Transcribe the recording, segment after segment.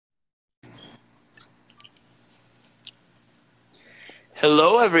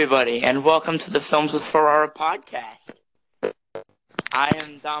Hello, everybody, and welcome to the Films with Ferrara podcast. I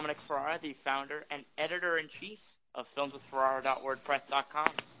am Dominic Ferrara, the founder and editor-in-chief of filmswithferrara.wordpress.com.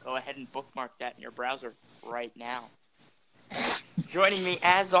 Go ahead and bookmark that in your browser right now. Joining me,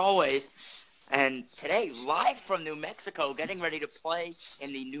 as always, and today, live from New Mexico, getting ready to play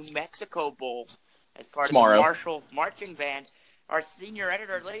in the New Mexico Bowl as part of the Marshall Marching Band, our senior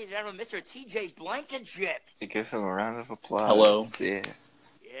editor, ladies and gentlemen, Mr. TJ Blankenship. Give him a round of applause. Hello.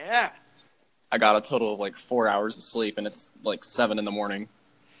 Yeah. I got a total of 4 hours of sleep, and it's 7 in the morning.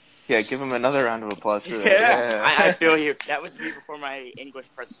 Yeah, give him another round of applause for that. Yeah. I feel you. That was me before my English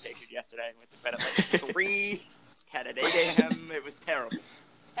presentation yesterday. I went to bed at 3, had at 8 a.m. It was terrible.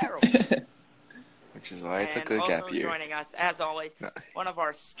 Terrible. Which is why it's a good gap year. Also joining us, as always, one of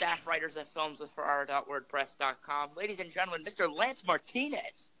our staff writers at filmswithferrara.wordpress.com. Ladies and gentlemen, Mr. Lance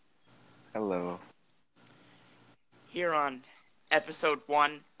Martinez. Hello. Here on Episode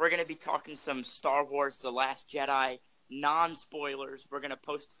 1, we're going to be talking some Star Wars The Last Jedi, non-spoilers. We're going to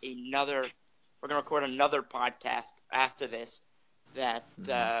record another podcast after this that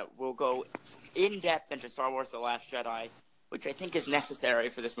will go in-depth into Star Wars The Last Jedi, which I think is necessary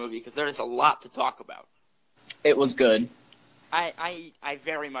for this movie because there is a lot to talk about. It was good. I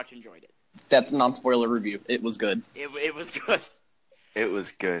very much enjoyed it. That's a non-spoiler review. It was good. It was good. It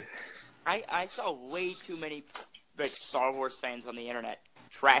was good. I saw way too many Star Wars fans on the internet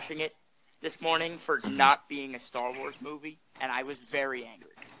trashing it this morning for not being a Star Wars movie, and I was very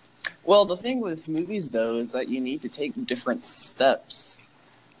angry. Well, the thing with movies, though, is that you need to take different steps.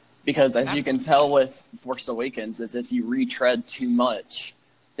 Because as you can tell with Force Awakens, is if you retread too much,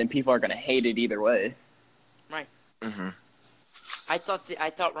 then people are going to hate it either way. Right. Mm-hmm. I thought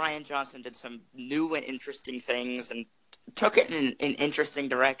Rian Johnson did some new and interesting things and took it in an interesting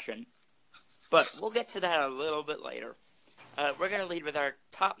direction. But we'll get to that a little bit later. We're going to lead with our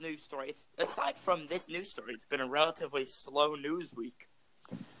top news story. Aside from this news story, it's been a relatively slow news week.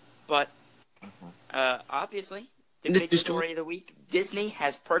 But obviously, the big story of the week, Disney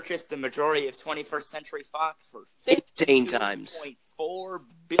has purchased the majority of 21st Century Fox for 15 times. $15.4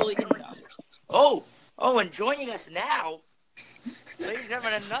 billion. Oh, and joining us now, ladies and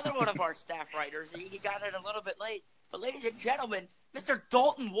gentlemen, another one of our staff writers. He got it a little bit late. But ladies and gentlemen, Mr.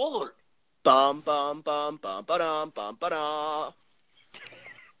 Dalton Woolard. Bum bum bum bum ba-dum bum ba-da.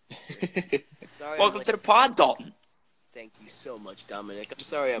 Sorry, Welcome to the pod, Dalton. Thank you so much, Dominic. I'm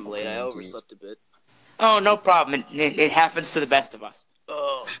sorry I'm late. I overslept a bit. Oh, no problem. It happens to the best of us.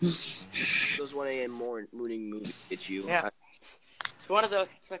 Oh, those 1 a.m. morning movies get you. Yeah, it's one of those.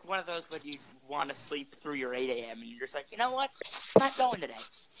 It's like one of those when you want to sleep through your 8 a.m. and you're just like, you know what? I'm not going today.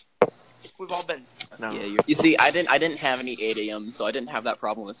 We've all been. No. Yeah, You see, I didn't have any 8 a.m., so I didn't have that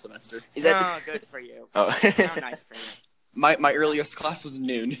problem this semester. Is that good for you. Oh. How nice for you. My earliest class was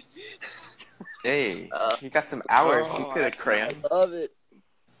noon. Hey, he got some hours. He could have crammed. I love it.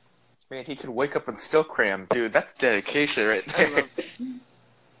 Man, he could wake up and still cram. Dude, that's dedication right I there. love it.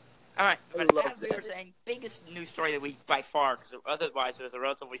 All right, I but love as we that. were saying, biggest news story of the week by far, because otherwise it was a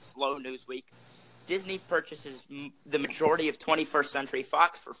relatively slow news week. Disney purchases the majority of 21st Century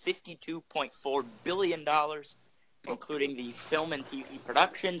Fox for $52.4 billion, including the film and TV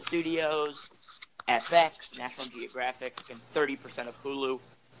production studios, FX, National Geographic, and 30% of Hulu.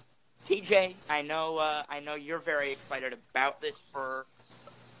 TJ, I know you're very excited about this for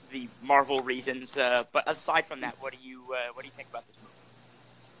the Marvel reasons, but aside from that, what do you think about this movie?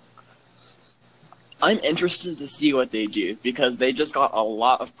 I'm interested to see what they do, because they just got a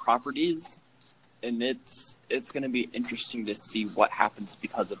lot of properties, and it's going to be interesting to see what happens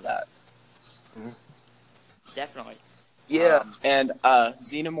because of that. Definitely. Yeah. And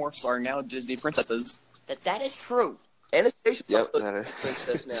xenomorphs are now Disney princesses. That is true. Anastasia Yep, looks that like a is.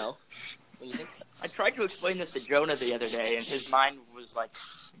 princess now. What do you think? I tried to explain this to Jonah the other day, and his mind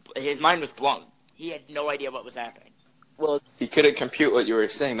was blown. He had no idea what was happening. Well, He couldn't compute what you were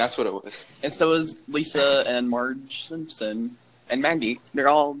saying. That's what it was. And so is Lisa and Marge Simpson and Maggie. They're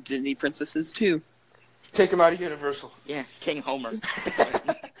all Disney princesses, too. Take him out of Universal. Yeah, King Homer.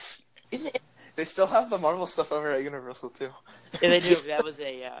 isn't it? They still have the Marvel stuff over at Universal, too. Yeah, they do. That was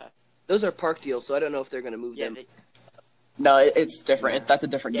Those are park deals, so I don't know if they're going to move yeah, them. No, it's different. Yeah. That's a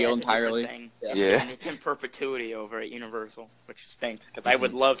different deal it's a different entirely. thing. Yeah. It's in perpetuity over at Universal, which stinks, because I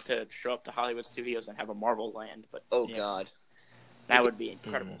would love to show up to Hollywood Studios and have a Marvel land, but Oh, yeah, God. that would be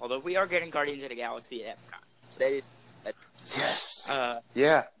incredible. Although we are getting Guardians of the Galaxy at Epcot. That is, Yes. Uh,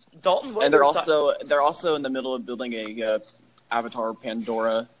 Yeah. Dalton, what And they're are your they're also in the middle of building a Avatar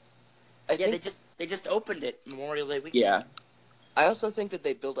Pandora. I Yeah, think, they just opened it Memorial Day weekend. Yeah. I also think that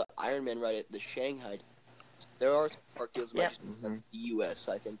they built an Iron Man right at the Shanghai. There are park deals Yeah. in the U.S.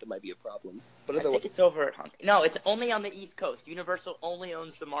 I think that might be a problem. But I think otherwise, it's over at Hong. No, it's only on the East Coast. Universal only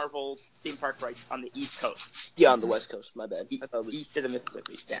owns the Marvel theme park rights on the East Coast, yeah, on the West Coast. My bad. I thought it was. east of the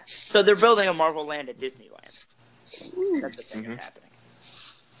Mississippi. Yeah. So they're building a Marvel land at Disneyland. That's the thing that's happening.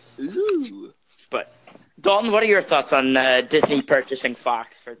 Ooh. But Dalton, what are your thoughts on Disney purchasing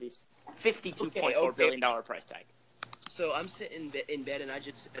Fox for this $52.4 billion price tag? So I'm sitting in bed and I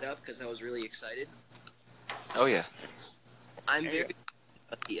just sat up because I was really excited. Oh yeah. I'm There you very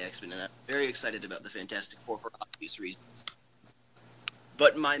about the X-Men and I'm very excited about the Fantastic Four for obvious reasons.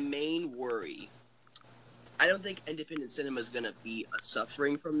 But my main worry, I don't think independent cinema is going to be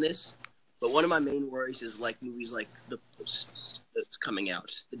suffering from this, but one of my main worries is like movies like The Post that's coming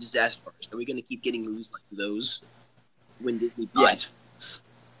out, The Disaster Artist. Are we going to keep getting movies like those when Disney buys?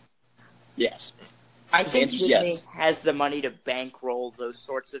 Yes. I think answer's Disney yes. has the money to bankroll those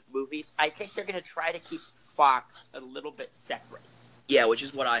sorts of movies. I think they're going to try to keep Fox a little bit separate. Yeah, which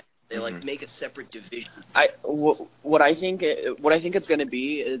is what they like make a separate division. What I think it's going to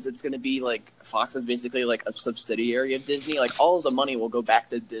be is it's going to be like Fox is basically like a subsidiary of Disney. Like all of the money will go back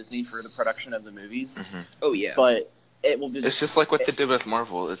to Disney for the production of the movies, Oh yeah. but it will just It's just like what they did with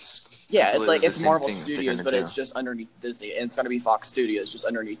Marvel. It's it's the it's same Marvel thing that they're Studios, gonna but do. it's just underneath Disney, and it's going to be Fox Studios just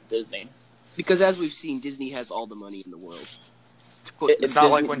underneath Disney. Because as we've seen, Disney has all the money in the world. It's not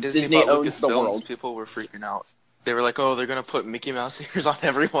like when Disney bought owns the Lucasfilms, world. people were freaking out. They were like, "Oh, they're gonna put Mickey Mouse ears on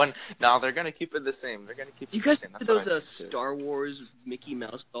everyone." No, they're gonna keep it the same. They're gonna keep it You the guys same. see That's those what I think, too. Star Wars Mickey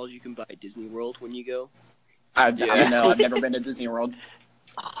Mouse dolls you can buy at Disney World when you go? I Yeah. know I've never been to Disney World.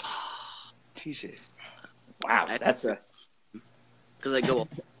 TJ. Wow, that's a... Because I go,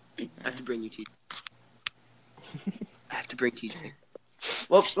 I have to bring you TJ. I have to bring TJ.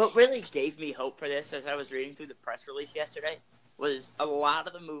 Well, what really gave me hope for this as I was reading through the press release yesterday was a lot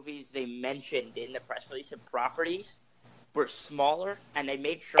of the movies they mentioned in the press release and properties were smaller, and they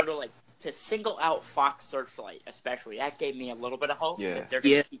made sure to single out Fox Searchlight especially. That gave me a little bit of hope Yeah. that they're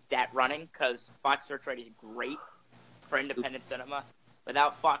going to keep that running, because Fox Searchlight is great for independent cinema.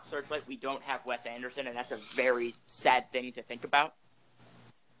 Without Fox Searchlight, we don't have Wes Anderson, and that's a very sad thing to think about.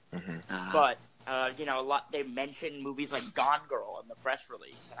 Mm-hmm. But a lot they mentioned movies like Gone Girl in the press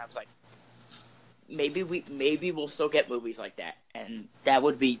release, and I was like, maybe we'll still get movies like that, and that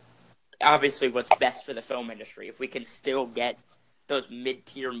would be obviously what's best for the film industry if we can still get those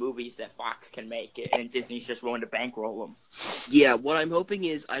mid-tier movies that Fox can make, and Disney's just willing to bankroll them. Yeah, what I'm hoping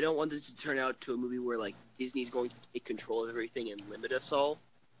is I don't want this to turn out to a movie where like Disney's going to take control of everything and limit us all,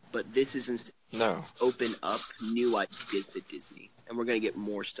 but this is instead No. open up new ideas to Disney, and we're going to get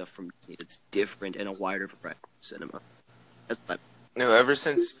more stuff from Disney that's different and a wider variety of cinema. That's what No, ever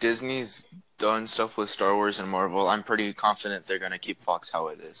since Disney's done stuff with Star Wars and Marvel, I'm pretty confident they're gonna keep Fox how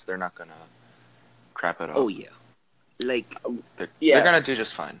it is. They're not gonna crap it up. Oh yeah, like They're gonna do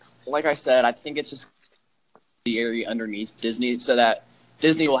just fine. Like I said, I think it's just the area underneath Disney, so that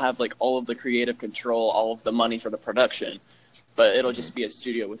Disney will have like all of the creative control, all of the money for the production, but it'll just be a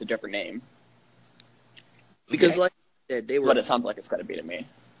studio with a different name. because like I said, they were. But it sounds like it's going to be to me.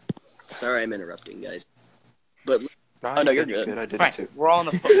 Sorry, I'm interrupting, guys. But No, you're good. I did Right, it too. we're all on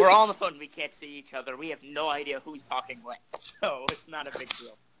the phone. We're all on the phone. We can't see each other. We have no idea who's talking when, so it's not a big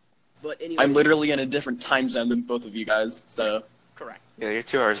deal. anyway, I'm literally in a different time zone than both of you guys, so Correct. Yeah, you're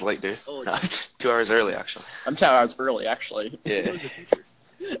 2 hours late, dude. Oh, 2 hours early, actually. I'm 2 hours early, actually. Yeah.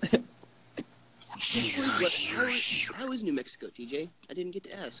 How is New Mexico, TJ? I didn't get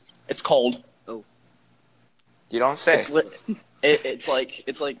to ask. It's cold. You don't say. It's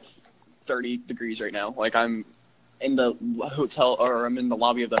like 30 degrees right now. Like I'm in the hotel, or I'm in the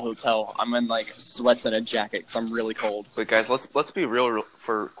lobby of the hotel. I'm in like sweats and a jacket because I'm really cold. But guys, let's be real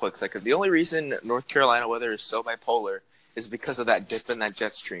for a quick second. The only reason North Carolina weather is so bipolar is because of that dip in that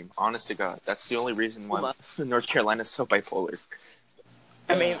jet stream. Honest to God, that's the only reason why North Carolina is so bipolar.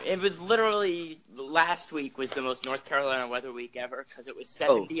 I mean, it was literally last week was the most North Carolina weather week ever because it was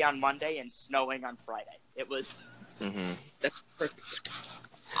 70 on Monday and snowing on Friday. It was. Mm-hmm. That's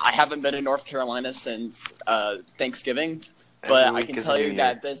perfect. I haven't been in North Carolina since Thanksgiving, but I can tell you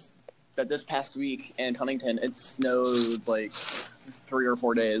that this past week in Huntington, it snowed like 3 or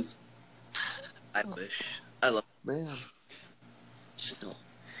 4 days. I wish. I love Man. snow.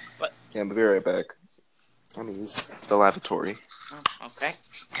 Yeah, we'll be right back. I'm gonna use the lavatory. Oh, okay.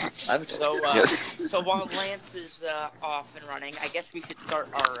 Lavatory. So, Yes. so while Lance is off and running, I guess we should start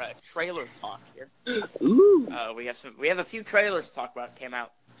our trailer talk here. Ooh. We have a few trailers to talk about. Came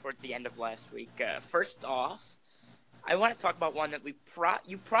out towards the end of last week. First off, I want to talk about one that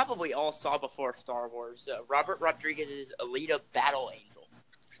you probably all saw before Star Wars. Robert Rodriguez's Alita: Battle Angel.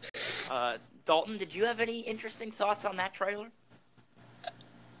 Dalton, did you have any interesting thoughts on that trailer?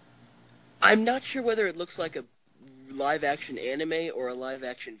 I'm not sure whether it looks like a live-action anime or a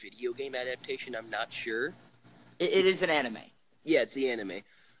live-action video game adaptation. I'm not sure. It is an anime. Yeah, it's the anime.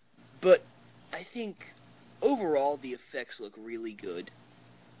 But I think overall the effects look really good.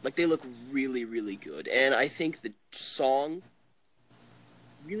 Like, they look really, really good. And I think the song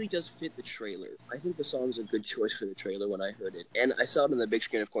really does fit the trailer. I think the song's a good choice for the trailer when I heard it. And I saw it on the big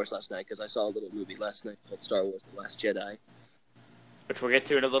screen, of course, last night, because I saw a little movie last night called Star Wars The Last Jedi. Which we'll get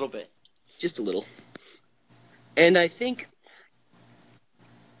to in a little bit. Just a little. And I think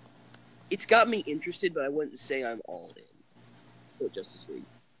it's got me interested, but I wouldn't say I'm all in for Justice League.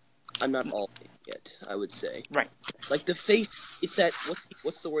 I'm not all in yet, I would say. Right. Like, the face, it's that,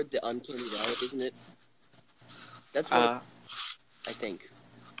 what's the word, the uncanny valley, isn't it? That's what I think.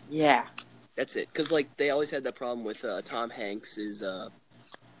 Yeah. That's it. Because, like, they always had that problem with Tom Hanks'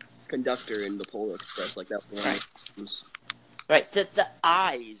 conductor in the Polar Express. Like, that was one of those. Right. The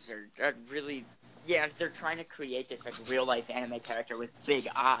eyes are really... Yeah, they're trying to create this, like, real-life anime character with big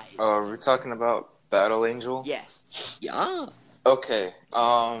eyes. Oh, we're talking about Battle Angel? Yes. Yeah. Okay.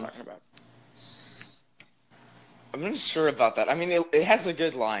 Talking about. I'm not sure about that. I mean, it has a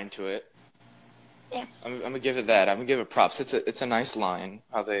good line to it. Yeah. I'm gonna give it that. I'm gonna give it props. It's a nice line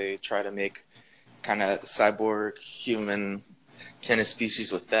how they try to make kind of cyborg human kind of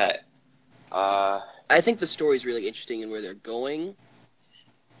species with that. I think the story's really interesting in where they're going.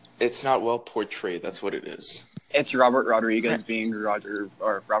 It's not well portrayed. That's what it is. It's Robert Rodriguez being Robert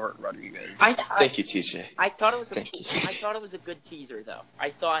Rodriguez. Thank you, TJ. I thought it was Thank you. I thought it was a good teaser, though. I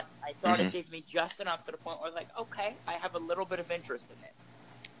thought it gave me just enough to the point where I was like, okay, I have a little bit of interest in this.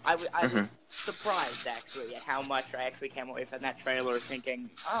 I was surprised, actually, at how much I actually came away from that trailer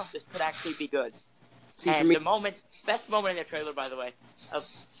thinking, oh, this could actually be good. See, and for me, the best moment in the trailer, by the way, a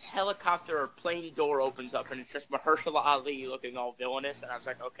helicopter or plane door opens up and it's just Mahershala Ali looking all villainous, and I was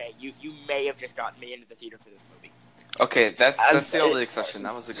like, okay, you may have just gotten me into the theater for this movie. Okay, that's the only exception.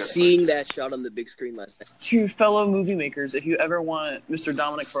 That was a good seeing that shot on the big screen last night. To fellow movie makers, if you ever want Mr.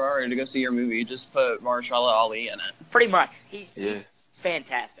 Dominic Ferrari to go see your movie, just put Mahershala Ali in it. Pretty much. He's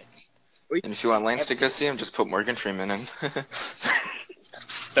fantastic. And if you want Lance to go see him, just put Morgan Freeman in.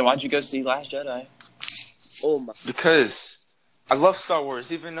 Then why'd you go see Last Jedi? Oh my! Because I love Star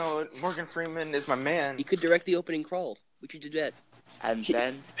Wars, even though Morgan Freeman is my man. He could direct the opening crawl. We could do that. And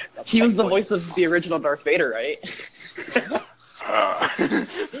then He was the voice of the original Darth Vader, right?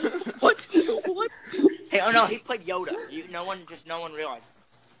 What? What? Hey, oh no, he played Yoda. No one realizes.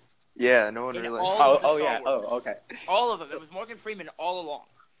 Yeah, no one In realized. all of the Oh, Star yeah. Wars Oh, okay. All of them. It was Morgan Freeman all along.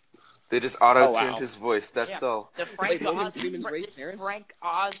 They just auto-tuned Oh, wow. his voice. That's all. The Frank Morgan Oz, Freeman's raised this parents? Frank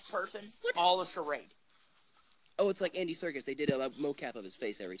Oz person, all a charade. Oh, it's like Andy Serkis. They did a mocap of his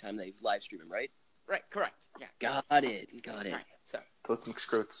face every time they live stream him, right? Right, correct. Yeah. Got it. Right. So, Toast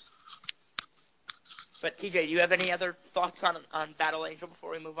McScroats. but TJ, do you have any other thoughts on Battle Angel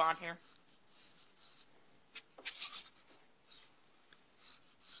before we move on here?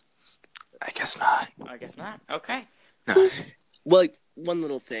 I guess not. I guess not. Okay. No. Well, like, one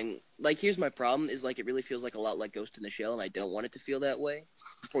little thing. Like, here's my problem: is like it really feels like a lot like Ghost in the Shell, and I don't want it to feel that way.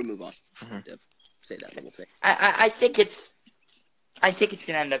 Before we move on, to say that little thing. I think it's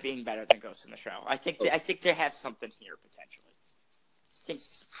gonna end up being better than Ghost in the Shell. I think they have something here potentially.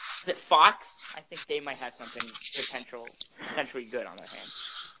 Is it Fox? I think they might have something potentially good on their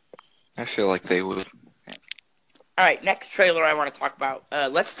hands. I feel like they would. All right, next trailer I want to talk about.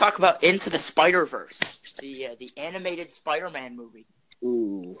 Let's talk about Into the Spider-Verse, the animated Spider-Man movie.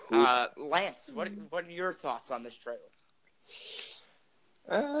 Ooh. Lance, what are your thoughts on this trailer?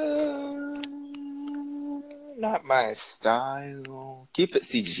 Not my style. Keep it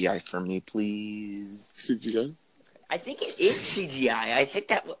CGI for me, please. CGI? I think it is CGI. I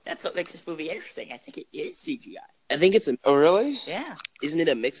think that's what makes this movie interesting. I think it is CGI. I think it's a. Oh, really? Yeah. Isn't it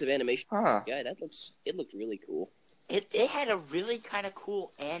a mix of animation? Huh. Yeah, it looked really cool. It had a really kind of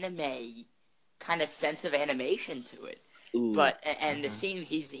cool anime kind of sense of animation to it. Ooh. But the scene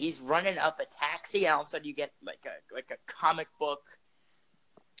he's running up a taxi and all of a sudden you get like a comic book.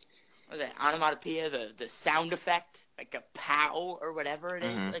 What was it, onomatopoeia, the sound effect, like a pow or whatever it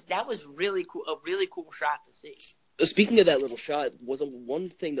is. Like that was really cool, a really cool shot to see. Speaking of that little shot, wasn't one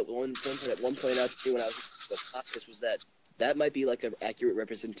thing that one point at one point out to me when I was listening to the podcast was that might be like an accurate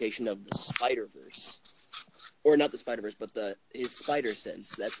representation of the Spider-Verse. Or not the Spider-Verse, but his spider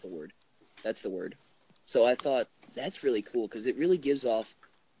sense. That's the word. So I thought that's really cool because it really gives off.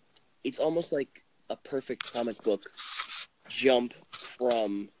 It's almost like a perfect comic book jump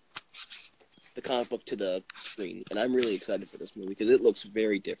from the comic book to the screen, and I'm really excited for this movie because it looks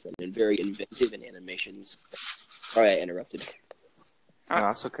very different and very inventive in animations. All right, I interrupted. No,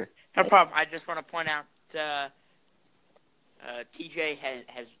 that's okay. No problem. I just want to point out TJ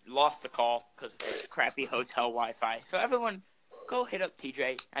has lost the call because of his crappy hotel Wi-Fi. So everyone, go hit up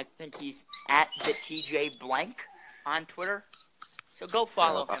TJ. I think he's at the TJ Blank on Twitter. So go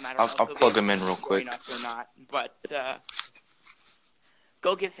follow him. I don't know. I'll plug him in real quick. Us or not, but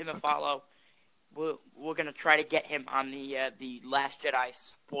go give him a follow. We're gonna try to get him on the Last Jedi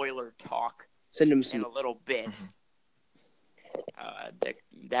spoiler talk. Send him in some. a little bit.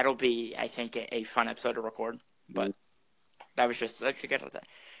 That'll be, I think, a fun episode to record. But that was just to get with that.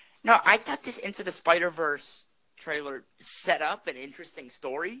 No, I thought this Into the Spider-Verse trailer set up an interesting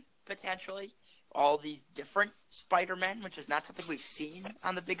story potentially. All these different Spider-Men, which is not something we've seen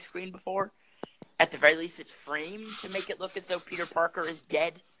on the big screen before. At the very least, it's framed to make it look as though Peter Parker is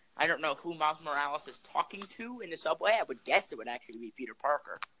dead. I don't know who Miles Morales is talking to in the subway. I would guess it would actually be Peter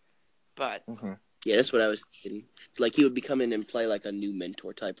Parker. But Yeah, that's what I was thinking. It's like he would be come in and play like a new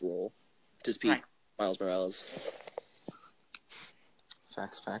mentor type role to speak Right. Miles Morales.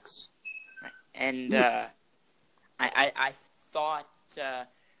 Facts. Right. And I thought, like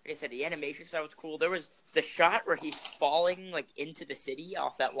I said, the animation style was cool. There was the shot where he's falling like into the city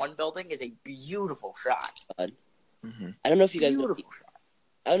off that one building is a beautiful shot. I don't know if you guys know. Beautiful shot.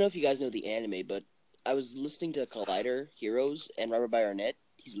 I don't know if you guys know the anime, but I was listening to Collider Heroes and Robert by Arnett.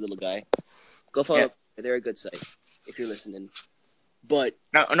 He's a little guy. Go follow. Yeah. They're a good site if you're listening. But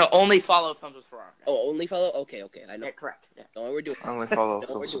No, only follow Films with Ferrara. only follow. Okay, I know. Yeah, correct. Yeah. No, we're doing. I only follow No,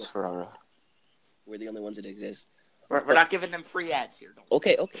 Films with Ferrara. We're the only ones that exist. We're not giving them free ads here. Don't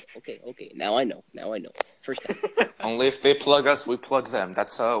Okay. Now I know. First time. Only if they plug us, we plug them.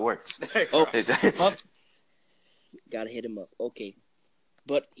 That's how it works. Oh, It's- gotta hit him up. Okay.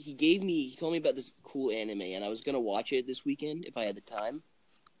 But he told me about this cool anime, and I was gonna watch it this weekend if I had the time.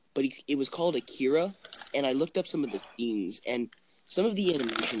 But it was called Akira, and I looked up some of the scenes, and some of the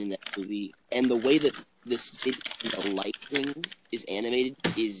animation in that movie, and the way that the city and the lighting is animated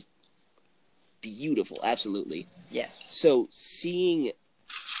is beautiful, absolutely. Yes. So seeing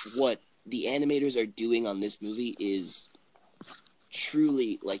what the animators are doing on this movie is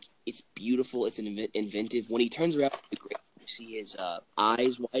truly, like, it's beautiful, it's inventive. When he turns around, you see his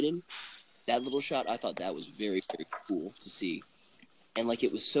eyes widen. That little shot, I thought that was very, very cool to see. And, like,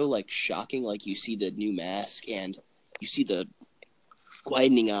 it was so, like, shocking. Like, you see the new mask, and you see the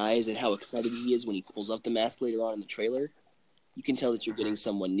widening eyes and how excited he is when he pulls up the mask later on in the trailer. You can tell that you're getting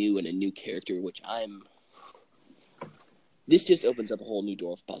someone new and a new character, which this just opens up a whole new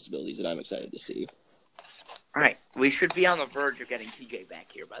door of possibilities that I'm excited to see. All right. We should be on the verge of getting TJ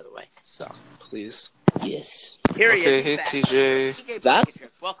back here, by the way. So Please. Yes. here he is. Okay, hey back. TJ. TJ Back?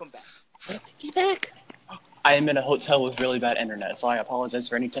 Blankenship, welcome back. He's back. I am in a hotel with really bad internet, so I apologize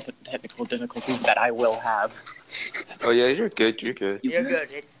for any technical difficulties that I will have. Oh yeah, you're good. You're good. You're good.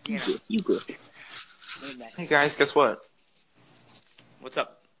 It's You good. Hey guys, guess what? What's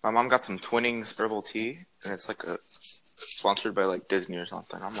up? My mom got some Twinings herbal tea, and it's like sponsored by like Disney or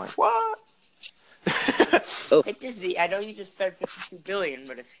something. I'm like, what? Hey Disney, I know you just spent $52 billion,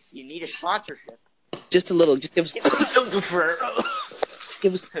 but if you need a sponsorship, Just a little. Just give us. give us a Just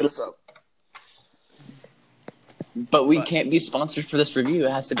give us. Hit us up. But we can't be sponsored for this review.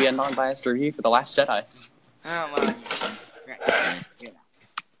 It has to be a non-biased review for The Last Jedi. Oh, well, you know,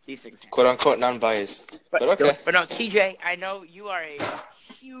 these things happen. Quote unquote non-biased. But okay. But no, TJ, I know you are a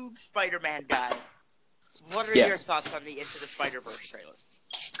huge Spider-Man guy. What are your Yes. thoughts on the Into the Spider-Verse trailer?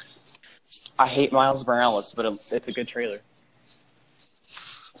 I hate Miles Morales, but it's a good trailer.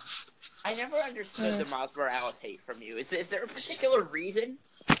 I never understood the Miles Morales hate from you. Is there a particular reason?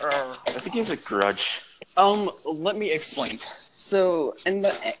 Or I think he has a grudge. Let me explain. So in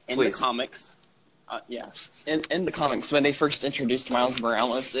the Please. comics, in the comics, when they first introduced Miles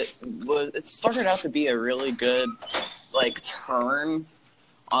Morales, it started out to be a really good like turn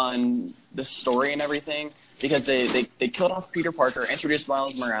on the story and everything, because they killed off Peter Parker, introduced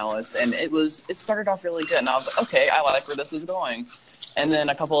Miles Morales, and it started off really good. And I was like, okay, I like where this is going. And then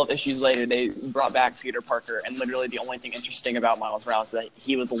a couple of issues later, they brought back Peter Parker, and literally the only thing interesting about Miles Morales is that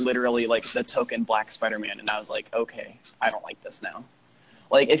he was literally like the token Black Spider-Man, and I was like, okay, I don't like this now.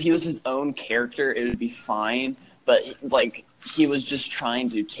 Like, if he was his own character, it would be fine, but like he was just trying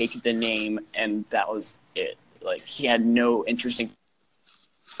to take the name, and that was it. Like, he had no interesting.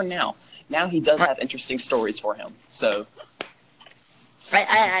 Now he does have interesting stories for him. So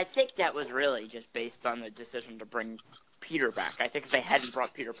I think that was really just based on the decision to bring Peter back. I think if they hadn't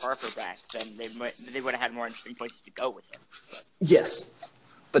brought Peter Parker back, then they would have had more interesting places to go with him. But, yes,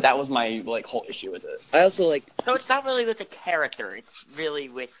 But that was my whole issue with it. I also like So it's not really with the character; it's really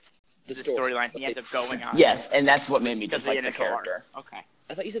with the story. storyline he ends up going on. Yes, and that's what made me because dislike the initial arc. character. Okay.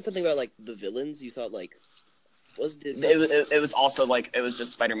 I thought you said something about like the villains. You thought like It was also it was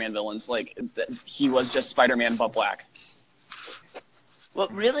just Spider-Man villains. He was just Spider-Man but black.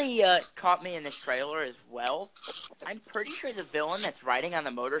 What really caught me in this trailer as well, I'm pretty sure the villain that's riding on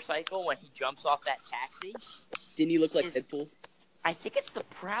the motorcycle when he jumps off that taxi, didn't he look like is- Deadpool? I think it's the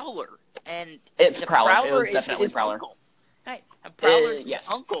Prowler. And It's the Prowler. It was is definitely his Prowler. uncle. Right. And Prowler's his yes.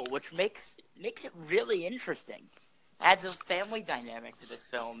 uncle, which makes it really interesting. Adds a family dynamic to this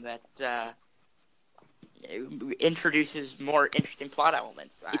film that introduces more interesting plot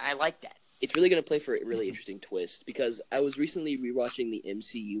elements. I like that. It's really going to play for a really interesting twist because I was recently rewatching the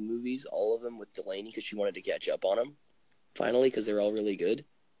MCU movies, all of them with Delaney because she wanted to catch up on them, finally, because they're all really good.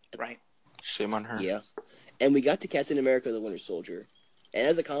 Right. Shame on her. Yeah. And we got to Captain America: The Winter Soldier. And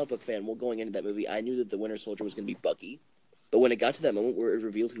as a comic book fan, going into that movie, I knew that the Winter Soldier was going to be Bucky. But when it got to that moment where it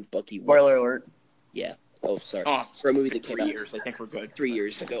revealed who Bucky was... Spoiler alert. Yeah. Oh, sorry. Oh, For a movie it's that came been 3 out years, I think we're good. 3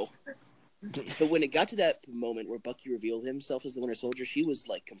 years ago. But when it got to that moment where Bucky revealed himself as the Winter Soldier, she was,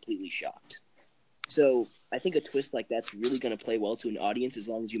 completely shocked. So I think a twist like that's really going to play well to an audience as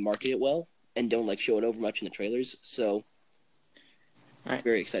long as you market it well and don't, show it over much in the trailers. So I'm Right.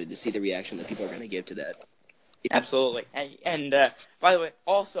 very excited to see the reaction that people are going to give to that. Absolutely. And by the way,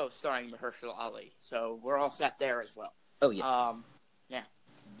 also starring Mahershala Ali. So we're all set there as well. Oh, yeah. Yeah.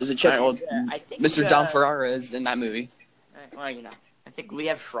 Does it check? Alright, I think Mr. John Ferrara is in that movie. Well, I think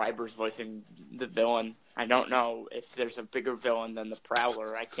Liev Schreiber's voicing the villain. I don't know if there's a bigger villain than the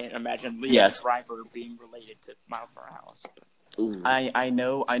Prowler. I can't imagine Liev Schreiber being related to Miles Morales. Ooh. I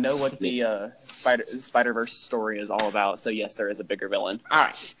know what the Spider-Verse story is all about. So yes, there is a bigger villain. All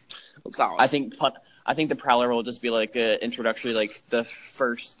right. Solid. I think the Prowler will just be introductory, the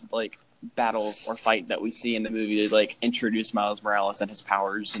first battle or fight that we see in the movie to introduce Miles Morales and his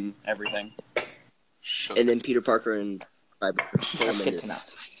powers and everything. And then Peter Parker and That's good to know.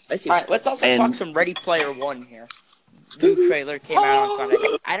 I see. All right, let's also talk some Ready Player One here. New trailer came out on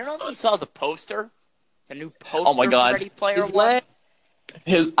Sunday. I don't know if you saw the poster. The new poster Oh my God. for Ready Player His One. leg.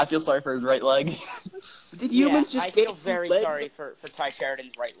 I feel sorry for his right leg. Did humans just I feel get very legs? sorry for Ty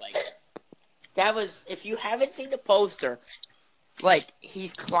Sheridan's right leg. That was, if you haven't seen the poster,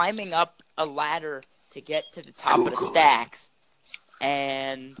 he's climbing up a ladder to get to the top of the stacks,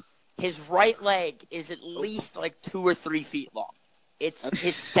 and his right leg is at least 2 or 3 feet long. It's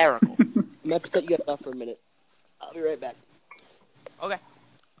hysterical. I'm going to have to cut you guys off for a minute. I'll be right back. Okay.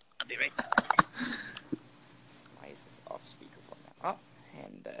 I'll be right back. Why is this off speakerphone now? Oh,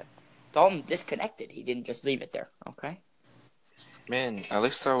 and Dalton disconnected. He didn't just leave it there. Okay. Man, at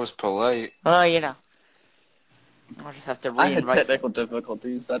least I was polite. Well, I'll just have to I had reinvite. technical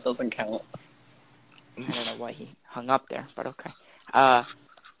difficulties. That doesn't count. I don't know why he hung up there, but okay.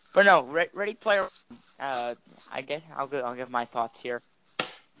 But no, Ready Player. I guess I'll give my thoughts here.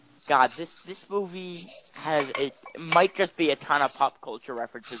 God, this movie it might just be a ton of pop culture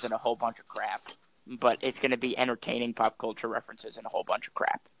references and a whole bunch of crap, but it's going to be entertaining pop culture references and a whole bunch of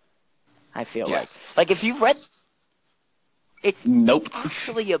crap. I feel like if you read, it's Nope.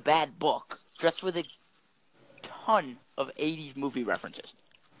 actually a bad book, just with a ton of 80s movie references.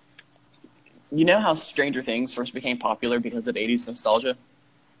 You know how Stranger Things first became popular because of 80s nostalgia?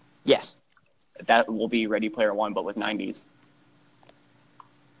 Yes. That will be Ready Player One, but with 90s.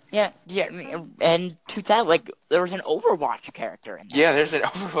 Yeah, and to that, there was an Overwatch character in there. Yeah, there's an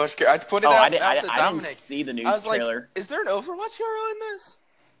Overwatch character. I pointed I out didn't to Dominic. didn't see the news I was trailer. is there an Overwatch hero in this?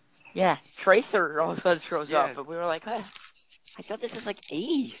 Yeah, Tracer all of a sudden shows Yeah. up, but we were like, I thought this was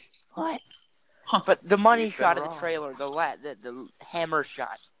 80s. What? Huh. But the money You've been shot of the wrong. trailer, the hammer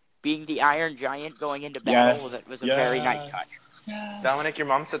shot, being the Iron Giant going into battle, was a very nice touch. Dominic, your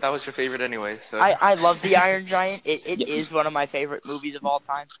mom said that was your favorite anyway, so... I love the Iron Giant. It Yeah. is one of my favorite movies of all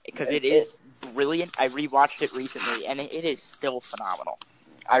time because it is brilliant. I rewatched it recently, and it is still phenomenal.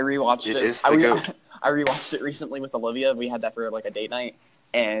 I rewatched it. It is the GOAT. I rewatched it recently with Olivia. We had that for a date night,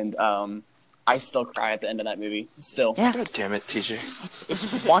 and I still cry at the end of that movie. Still. Yeah, God damn it, TJ.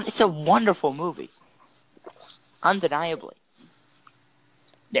 it's a wonderful movie, undeniably.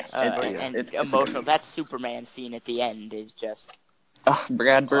 Yeah. And it's emotional. That Superman scene at the end is just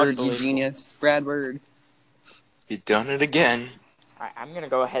Brad Bird, you Unbelievable. genius. Brad Bird. You done it again. Alright, I'm gonna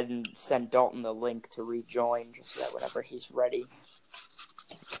go ahead and send Dalton the link to rejoin just so that whenever he's ready,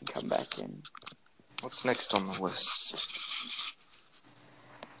 he can come back in. What's next on the list? Let's see.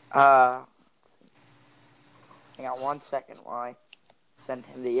 Hang on 1 second while I send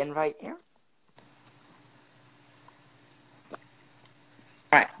him the invite here.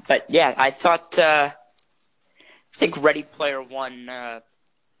 right, but yeah, I thought. I think Ready Player One.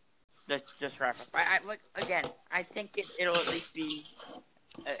 Just wrap up. Like again. I think it'll at least be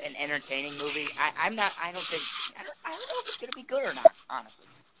an entertaining movie. I'm not. I don't think. I don't know if it's gonna be good or not. Honestly.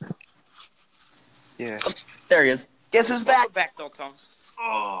 Yeah. There he is. Guess who's Back. back? We're back, Dalton.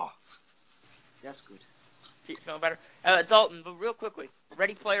 Oh, That's good. feeling better. Dalton, but real quickly,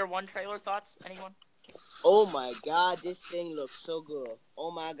 Ready Player One trailer thoughts? Anyone? Oh my god, this thing looks so good.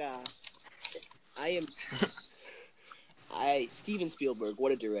 Oh my god. Steven Spielberg,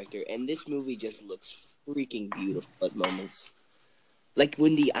 what a director, and this movie just looks freaking beautiful at moments. Like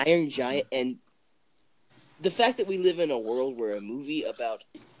when the Iron Giant, and the fact that we live in a world where a movie about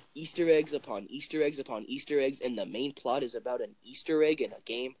Easter eggs upon Easter eggs upon Easter eggs, and the main plot is about an Easter egg in a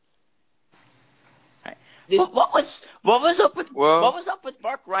game. Right. This What was up with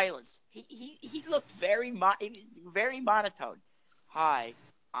Mark Rylance? He looked very monotone. Hi,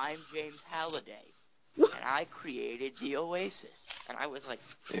 I'm James Halliday, and I created the Oasis. And I was like,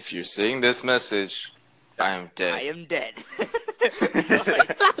 If you're seeing this message, I am dead. I am dead.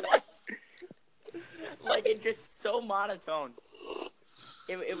 Like, what? Like, it's just so monotone.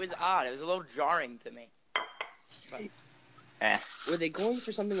 It was odd. It was a little jarring to me. But, were they going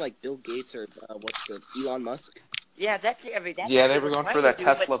for something like Bill Gates or Elon Musk? yeah, they were going for that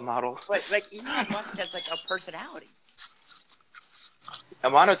Tesla model. But like Elon Musk has like a personality. A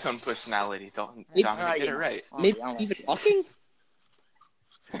monotone personality. Don't Maybe- Dominic, get yeah. it right. Oh, Maybe yeah, even talking?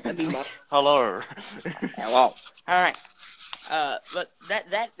 I mean, Hello. Hello. All right. But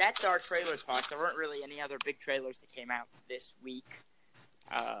that's our trailer talk. There weren't really any other big trailers that came out this week.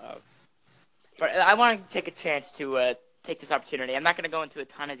 But I want to take a chance to take this opportunity. I'm not going to go into a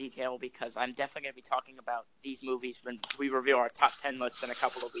ton of detail because I'm definitely going to be talking about these movies when we reveal our top 10 lists in a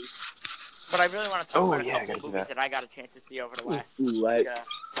couple of weeks. But I really want to talk about a couple of movies that I got a chance to see over the last week. right.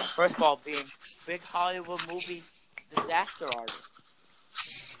 First of all, being big Hollywood movie Disaster Artist.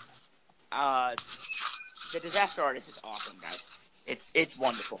 The Disaster Artist is awesome, guys. It's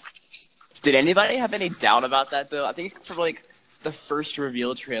wonderful. Did anybody have any doubt about that though? I think from like the first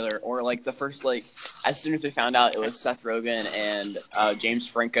reveal trailer, or like the first as soon as we found out it was Seth Rogen and James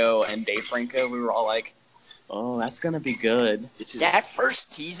Franco and Dave Franco, we were all like, "Oh, that's gonna be good." That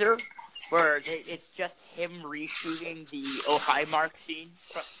first teaser, where it's just him reshooting the Oh Hi Mark scene.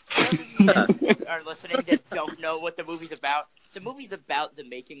 For those of you that are listening that don't know what the movie's about, the movie's about the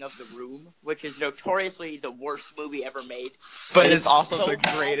making of The Room, which is notoriously the worst movie ever made. But it's also so the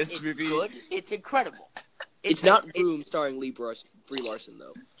bad, greatest it's movie. Good. It's incredible. It's not Room starring Brie Larson,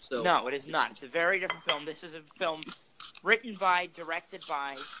 though. So No, it is not. It's a very different film. This is a film written by, directed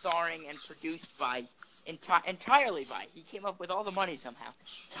by, starring, and produced by, entirely by, he came up with all the money somehow,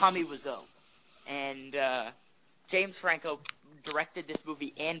 Tommy Wiseau. And James Franco directed this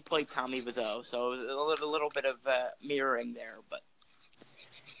movie and played Tommy Wiseau, so it was a little bit of mirroring there.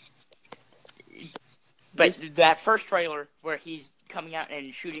 But that first trailer where he's coming out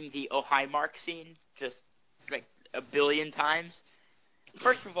and shooting the Oh Hi Mark scene just like a billion times.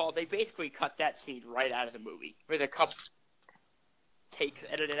 First of all, they basically cut that scene right out of the movie with a couple takes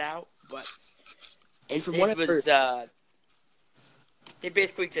edited out. But and from what I've heard, they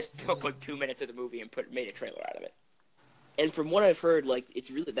basically just took like 2 minutes of the movie and made a trailer out of it. And from what I've heard, like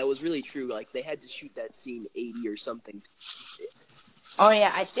that was really true. Like they had to shoot that scene 80 or something. Oh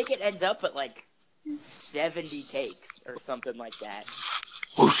yeah, I think it ends up at like 70 takes or something like that.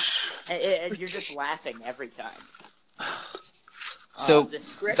 Whoosh. And you're just laughing every time. So, the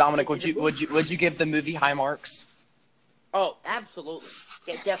script Dominic, is would you give the movie high marks? Oh, absolutely.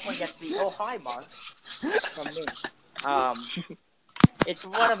 It definitely gets the oh hi mark from me. It's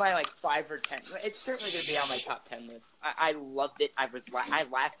one of my like 5 or 10. It's certainly going to be on my top 10 list. I loved it. I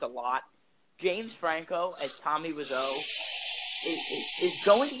laughed a lot. James Franco as Tommy Wiseau is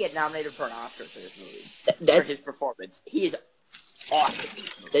going to get nominated for an Oscar for this movie. For his performance. He is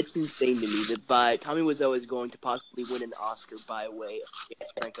awesome. That's insane to me. That Tommy Wiseau is going to possibly win an Oscar by way of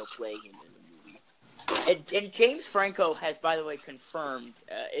James Franco playing him in the movie. And James Franco has, by the way, confirmed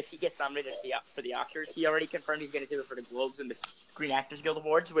if he gets nominated for the Oscars, he already confirmed he's going to do it for the Globes and the Screen Actors Guild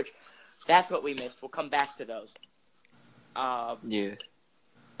Awards, which that's what we missed. We'll come back to those. Yeah,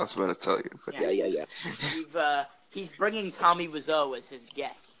 I was about to tell you. But Yeah. He's bringing Tommy Wiseau as his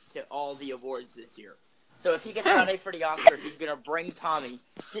guest to all the awards this year. So if he gets nominated for the Oscar, he's going to bring Tommy.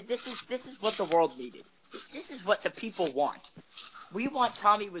 This is what the world needed. This is what the people want. We want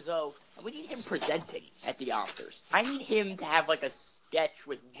Tommy Wiseau, and we need him presenting at the Oscars. I need him to have like a sketch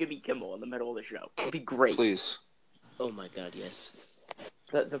with Jimmy Kimmel in the middle of the show. It'd be great. Please. Oh my God, yes.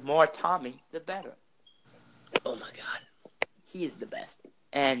 The more Tommy, the better. Oh my God. He is the best.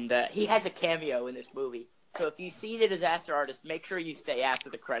 and he has a cameo in this movie. So if you see the Disaster Artist, make sure you stay after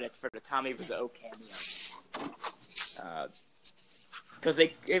the credits for the Tommy Wiseau cameo. Because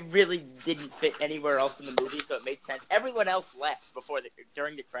it really didn't fit anywhere else in the movie, so it made sense. Everyone else left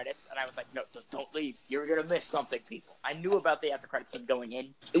during the credits, and I was like, no, just don't leave. You're going to miss something, people. I knew about the after credits scene going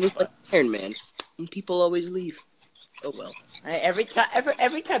in. It was like Iron Man. And people always leave. Oh, well. Every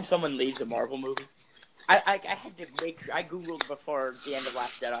time someone leaves a Marvel movie, I had to make sure. I Googled before the end of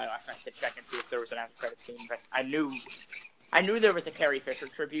Last Jedi last night to check and see if there was an after credits scene, but I knew there was a Carrie Fisher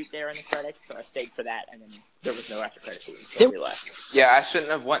tribute there in the credits, so I stayed for that, and then there was no after credits scene, so we left. Yeah, I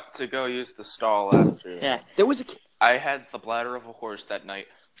shouldn't have went to go use the stall after. Yeah. There was a... I had the bladder of a horse that night.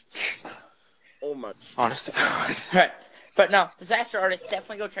 Oh, my... Honest to God. Right. But no, Disaster Artist,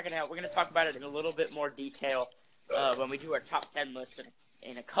 definitely go check it out. We're going to talk about it in a little bit more detail when we do our top 10 list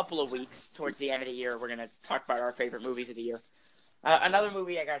in a couple of weeks. Towards the end of the year, we're going to talk about our favorite movies of the year. Another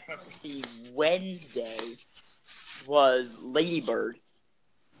movie I got a chance to see Wednesday was Lady Bird.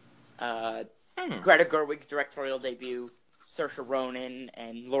 Greta Gerwig's directorial debut, Saoirse Ronan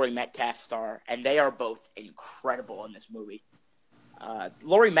and Laurie Metcalf star, and they are both incredible in this movie.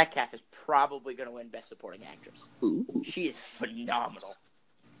 Laurie Metcalf is probably going to win Best Supporting Actress. Ooh. She is phenomenal.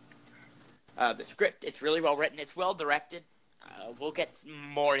 The script, it's really well written. It's well directed. We'll get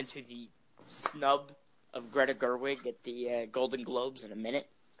more into the snub of Greta Gerwig at the Golden Globes in a minute,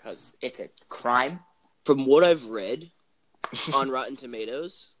 because it's a crime. From what I've read on Rotten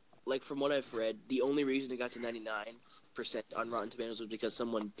Tomatoes, the only reason it got to 99% on Rotten Tomatoes was because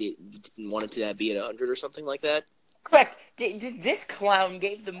someone didn't want it to be at 100 or something like that. Correct. This clown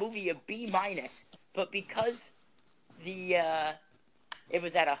gave the movie a B-, but because it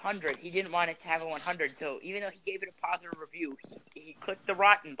was at 100, he didn't want it to have a 100, so even though he gave it a positive review, he clicked the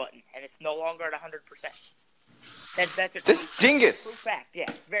rotten button, and it's no longer at 100%. That's a This dingus! true fact. Yeah,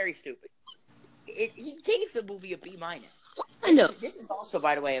 it's very stupid. He gave the movie a B-. I know. This is also,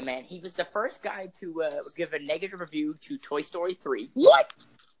 by the way, a man. He was the first guy to give a negative review to Toy Story 3. What?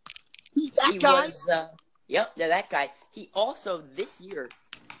 That He guy? was, that guy. He also, this year,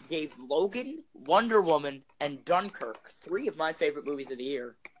 gave Logan, Wonder Woman, and Dunkirk, 3 of my favorite movies of the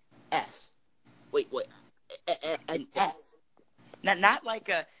year, Fs. Wait. An F. Not like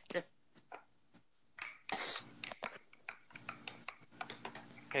a, just Fs.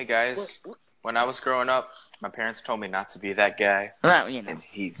 Hey, guys. What? When I was growing up, my parents told me not to be that guy, Well, you know. and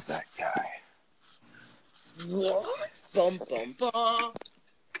he's that guy. What? Bum, bum, bum.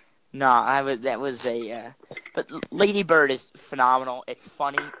 No, but Lady Bird is phenomenal. It's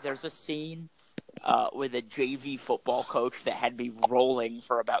funny. There's a scene with a JV football coach that had me rolling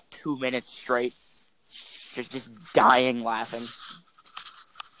for about 2 minutes straight. Just dying laughing.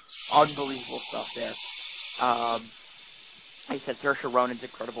 Unbelievable stuff there. Like I said, Saoirse Ronan's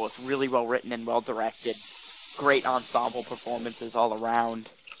incredible. It's really well written and well directed. Great ensemble performances all around.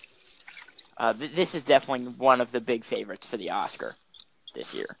 This is definitely one of the big favorites for the Oscar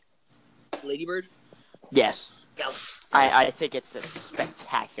this year. Lady Bird? Yes. Yeah. I think it's a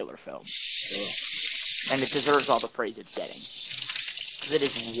spectacular film. And it deserves all the praise it's getting. Because it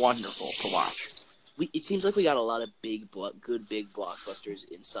is wonderful to watch. It seems like we got a lot of good big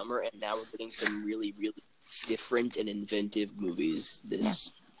blockbusters in summer, and now we're getting some really, really different and inventive movies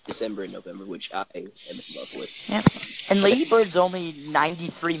this December and November, which I am in love with. Yeah. And Lady Bird's only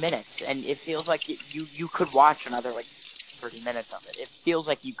 93 minutes, and it feels like you could watch another 30 minutes of it. It feels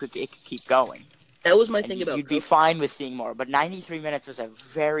like it could keep going. That was my And thing about you'd be fine with seeing more, but 93 minutes was a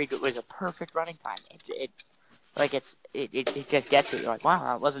perfect running time. It just gets you. You're like, wow,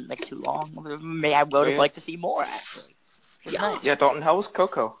 that wasn't too long. May I would have liked to see more actually. Yeah, Dalton, how was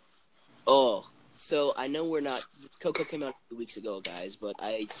Coco? Oh, so I know we're not. Coco came out 2 weeks ago, guys, but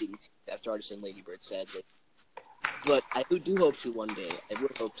I didn't see that Artist and Lady Bird, sadly. But I do hope to one day. I will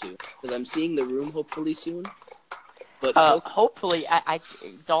hope to, because I'm seeing The Room hopefully soon. But hopefully,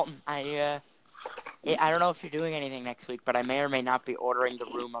 Dalton, I don't know if you're doing anything next week, but I may or may not be ordering The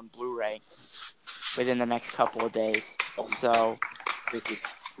Room on Blu-ray within the next couple of days. So,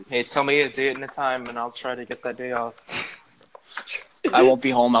 Hey, tell me a date and a time, and I'll try to get that day off. I won't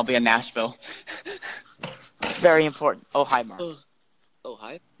be home. I'll be in Nashville. very important. Oh, hi, Mark. Oh,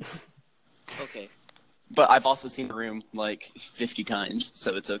 hi. Okay. But I've also seen The Room 50 times,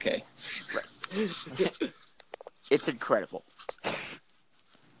 so it's okay. It's incredible.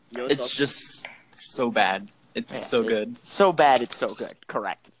 It's just so bad. It's so good. So bad, it's so good.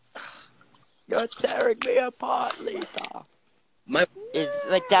 Correct. You're tearing me apart, Lisa. Is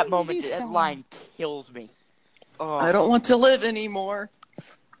that moment, Lisa. that line kills me. Oh. I don't want to live anymore.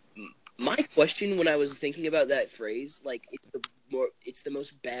 My question when I was thinking about that phrase, it's the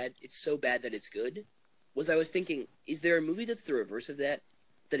most bad. It's so bad that it's good. I was thinking, is there a movie that's the reverse of that?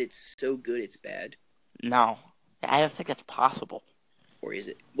 That it's so good it's bad, No, I don't think that's possible. or is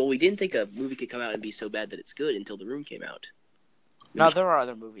it? Well, we didn't think a movie could come out and be so bad that it's good until The Room came out. No, there are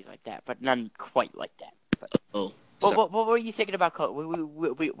other movies like that, but none quite like that. Oh, What were you thinking about Coco?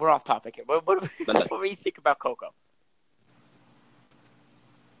 We're off topic here. What were you thinking about Coco?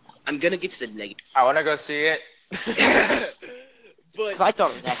 I'm gonna get to the negative. I want to go see it. Because But I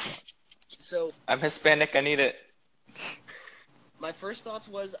thought it was excellent. so I'm Hispanic. I need it. my first thoughts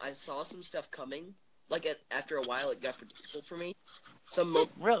was I saw some stuff coming. Like after a while, it got predictable for me.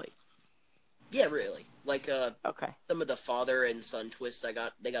 Really? Yeah, really. Like Okay. some of the father and son twists, they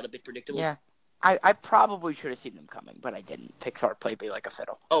got a bit predictable. Yeah. I probably should have seen them coming, but I didn't. Pixar played me like a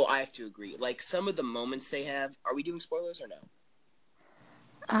fiddle. Oh, I have to agree. Like some of the moments they have. Are we doing spoilers or no?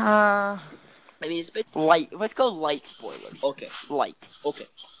 Uh, I mean, it's been light. Let's go light spoilers. okay, Light. okay.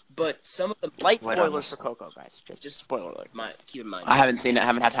 But some of them, Light Light on spoilers the for Coco, guys. Just spoiler alert. keep in mind. I haven't seen it.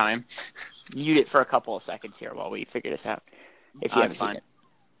 Haven't had time. Mute it for a couple of seconds here while we figure this out. If you haven't It's seen fine. it.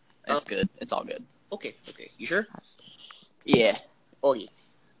 It's good. It's all good. Okay. You sure? Yeah. Okay.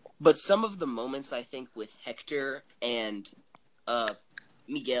 But some of the moments I think with Hector and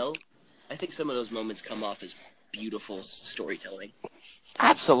Miguel, I think some of those moments come off as beautiful storytelling.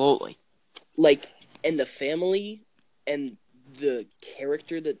 Absolutely. Like, and the family and the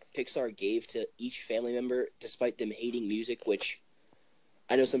character that Pixar gave to each family member, despite them hating music, which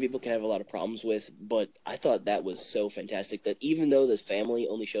I know some people can have a lot of problems with, but I thought that was so fantastic that even though the family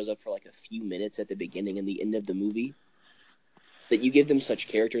only shows up for like a few minutes at the beginning and the end of the movie, that you give them such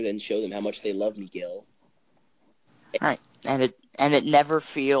character and show them how much they love Miguel. Right. And it never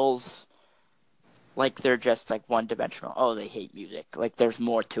feels like they're just like one dimensional. Oh, they hate music. Like there's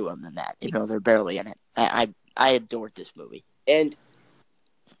more to them than that. You know, they're barely in it. I adored this movie. And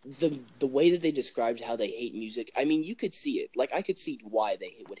the way that they described how they hate music, I mean, you could see it. Like, I could see why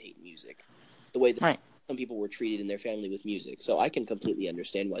they would hate music. The way that Right. some people were treated in their family with music. So I can completely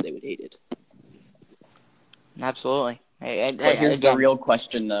understand why they would hate it. Absolutely. But here's the real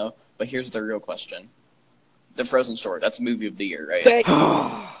question, though. The Frozen short. That's movie of the year, right?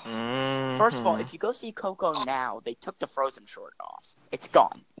 First of all, if you go see Coco now, they took the Frozen short off. It's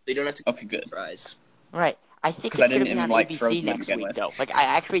gone. They don't have to Okay, good. surprise. Right. I think 'Cause it's I going to didn't be on even like ABC Frozen to next begin week, with. though. Like, I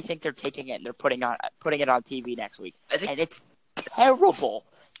actually think they're taking it and they're putting it on TV next week. I think And it's terrible.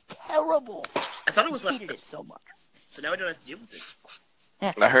 Terrible. I thought it was I less. hated it so much. So now I don't have to deal with it.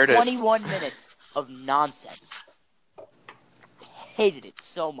 Yeah, I heard it. 21 minutes of nonsense. Hated it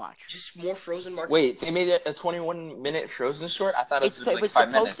so much. Just more Frozen market. Wait, they made it a 21-minute Frozen short? I thought it was It like was 5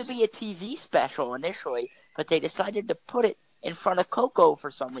 supposed minutes. to be a TV special initially, but they decided to put it in front of Coco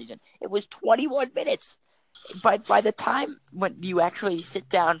for some reason. It was 21 minutes. By the time when you actually sit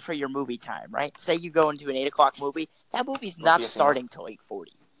down for your movie time, right? Say you go into an 8 o'clock movie, that movie's not yes, starting till 8:40.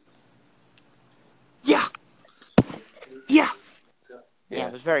 Yeah. Yeah,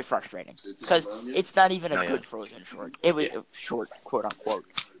 it was very frustrating because it's not even a Oh, yeah. good Frozen short. It was short, quote unquote.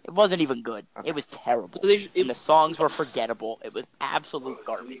 It wasn't even good. It was terrible. So they- And the songs were forgettable. It was absolute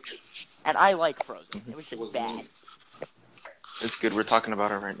garbage. And I like Frozen. It was just bad. It's good. We're talking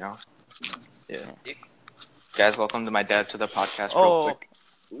about it right now. Yeah. Guys, welcome to my dad to the podcast real quick.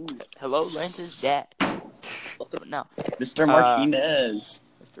 Hello, Lance's dad. But no, Mr. Martinez.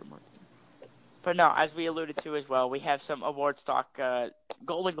 Mr. Martin. But no, as we alluded to as well, we have some awards talk.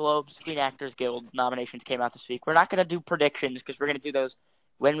 Golden Globes, Screen Actors Guild nominations came out this week. We're not going to do predictions because we're going to do those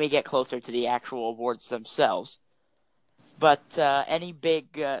when we get closer to the actual awards themselves. But any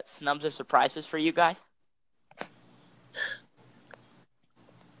big snubs or surprises for you guys?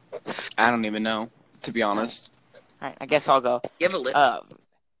 I don't even know, to be honest. All right, I guess I'll go. You have a list?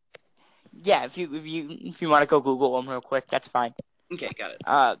 Yeah, if you want to go Google them real quick, that's fine. Okay, got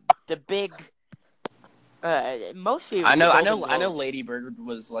it. The big, mostly. I know Lady Bird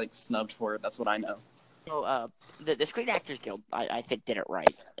was like snubbed for it. That's what I know. So, the Screen Actors Guild, I think, did it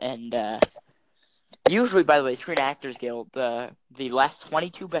right. And usually, by the way, Screen Actors Guild, the last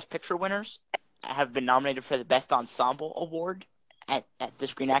 22 Best Picture winners have been nominated for the Best Ensemble Award at the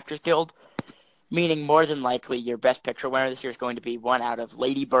Screen Actors Guild, meaning more than likely your Best Picture winner this year is going to be one out of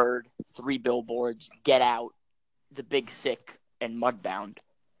Lady Bird, Three Billboards, Get Out, The Big Sick, and Mudbound.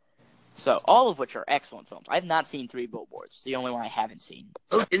 So, all of which are excellent films. I've not seen Three Billboards. It's the only one I haven't seen.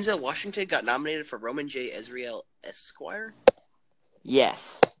 Oh, Denzel Washington got nominated for Roman J. Ezriel Esquire?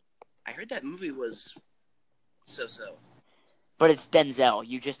 Yes. I heard that movie was so-so. But it's Denzel.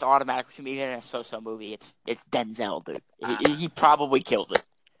 You just automatically assume even in a so-so movie, it's Denzel, dude. He probably kills it.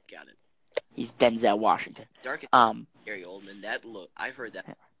 Got it. He's Denzel Washington. Dark Um, Gary Oldman. That look, I've heard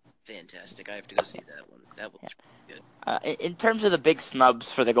that fantastic. I have to go see that one. That was good. in terms of the big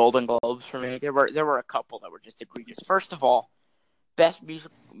snubs for the Golden Globes for me, there were a couple that were just egregious. First of all, Best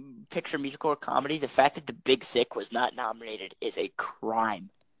Picture Musical or Comedy. The fact that The Big Sick was not nominated is a crime.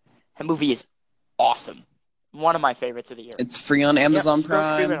 That movie is awesome. One of my favorites of the year. It's free on Amazon Go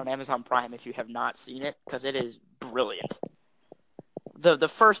Prime. stream it on Amazon Prime if you have not seen it, because it is brilliant. The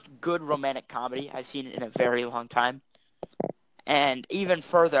first good romantic comedy I've seen in a very long time. And even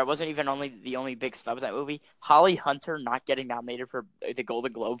further, it wasn't even the only big snub of that movie. Holly Hunter not getting nominated for the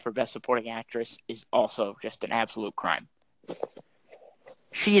Golden Globe for Best Supporting Actress is also just an absolute crime.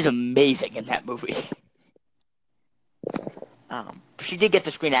 She is amazing in that movie. She did get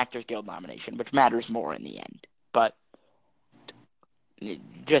the Screen Actors Guild nomination, which matters more in the end. But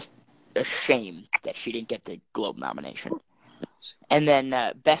just a shame that she didn't get the Globe nomination. And then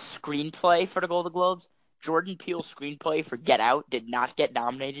Best Screenplay for the Golden Globes. Jordan Peele's screenplay for Get Out did not get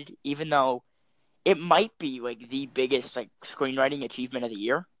nominated, even though it might be like the biggest screenwriting achievement of the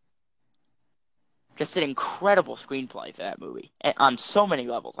year. Just an incredible screenplay for that movie on so many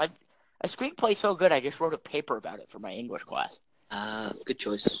levels. A screenplay so good, I just wrote a paper about it for my English class. Good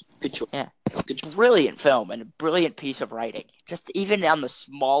choice. Good choice. Yeah, Good choice. brilliant film and a brilliant piece of writing. Just even on the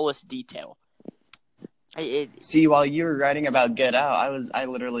smallest detail. See, while you were writing about Get Out, I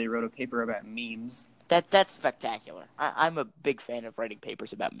literally wrote a paper about memes. That's spectacular. I'm a big fan of writing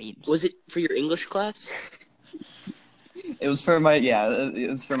papers about memes. Was it for your English class? It was for my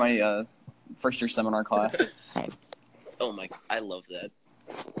first year seminar class. Oh my! I love that.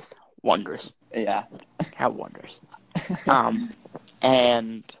 Wondrous. Yeah. How wondrous.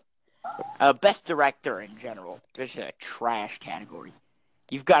 And Best Director in general. This is a trash category.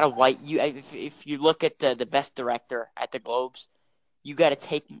 You've got if you look at the Best Director at the Globes, you got to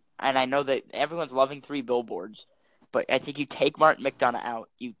take, and I know that everyone's loving Three Billboards, but I think you take Martin McDonagh out,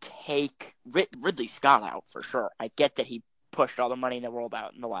 you take Ridley Scott out for sure. I get that he pushed all the money in the world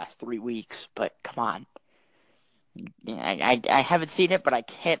out in the last 3 weeks, but come on. I haven't seen it, but I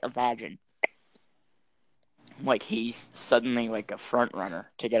can't imagine he's suddenly a front runner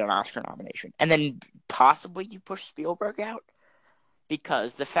to get an Oscar nomination. And then possibly you push Spielberg out,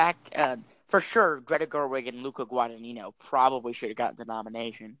 because the fact, for sure, Greta Gerwig and Luca Guadagnino probably should have gotten the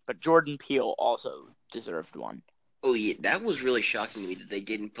nomination, but Jordan Peele also deserved one. Oh yeah, that was really shocking to me that they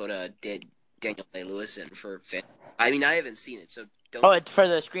didn't put Daniel Day-Lewis in for. I mean, I haven't seen it, so don't. Oh, it's for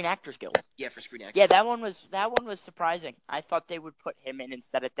the Screen Actors Guild. Yeah, for Screen Actors. Yeah, that one was surprising. I thought they would put him in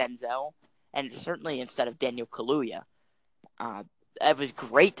instead of Denzel, and certainly instead of Daniel Kaluuya. It was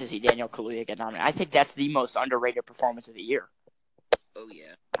great to see Daniel Kaluuya get nominated. I think that's the most underrated performance of the year. Oh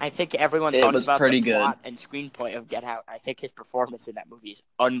yeah. I think everyone It talks was about pretty the good. plot and screenplay of Get Out. I think his performance in that movie is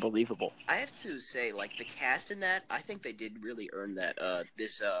unbelievable. I have to say, the cast in that, I think they did really earn that.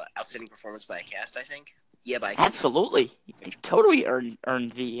 This outstanding performance by a cast, I think. Yeah, by a cast. Absolutely, they totally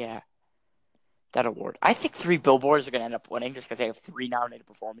earned the that award. I think Three Billboards are going to end up winning just because they have 3 nominated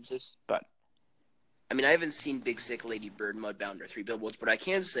performances. But I mean, I haven't seen Big Sick, Lady Bird, Mudbound, or Three Billboards, but I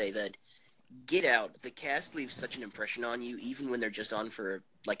can say that Get Out, the cast leaves such an impression on you, even when they're just on for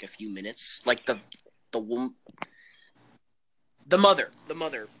a few minutes. The woman, the mother,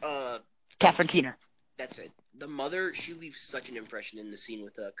 Catherine Keener. that's it. The mother, she leaves such an impression in the scene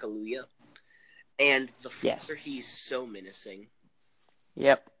with Kaluuya, and the father, he's so menacing.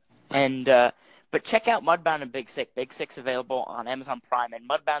 Yep, and but check out Mudbound and Big Sick. Big Sick's available on Amazon Prime, and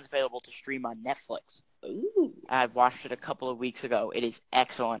Mudbound's available to stream on Netflix. Ooh. I watched it a couple of weeks ago. It is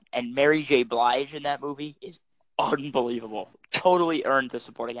excellent. And Mary J. Blige in that movie is unbelievable. Totally earned the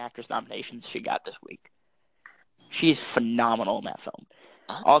supporting actress nominations she got this week. She's phenomenal in that film.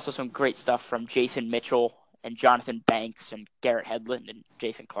 Also some great stuff from Jason Mitchell and Jonathan Banks and Garrett Hedlund and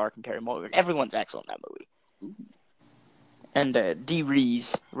Jason Clarke and Terry Morgan. Everyone's excellent in that movie. And Dee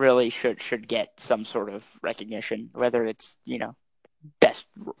Rees really should get some sort of recognition, whether it's,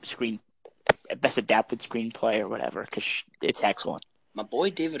 best adapted screenplay or whatever, because it's excellent. My boy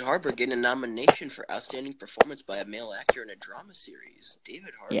David Harbour getting a nomination for outstanding performance by a male actor in a drama series.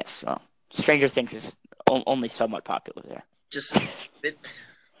 David Harbour. Yes, well, Stranger Things is only somewhat popular there. Just a bit.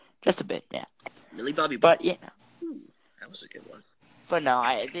 Just a bit, yeah. Millie Bobby. But yeah, that was a good one. But no,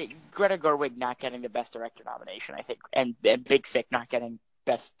 Greta Gerwig not getting the Best Director nomination, I think, and Big Sick not getting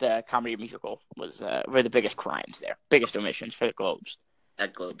Best Comedy or Musical were the biggest crimes there, biggest omissions for the Globes.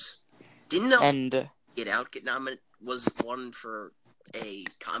 At Globes. Didn't Get Out get nominated? Was one for a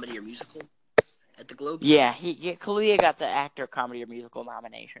comedy or musical at the Globes? Yeah, Kaluuya got the actor comedy or musical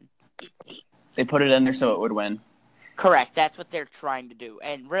nomination. They put it in there so it would win. Correct. That's what they're trying to do.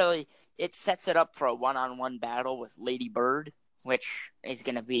 And really, it sets it up for a one-on-one battle with Lady Bird, which is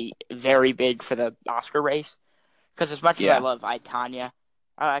going to be very big for the Oscar race. Because as much as I love I, Tonya,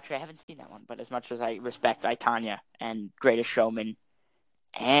 actually I haven't seen that one, but as much as I respect I, Tonya and Greatest Showman,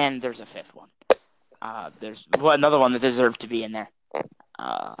 and there's a fifth one. There's another one that deserved to be in there.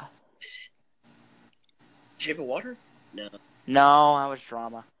 Shape of Water? No. No, that was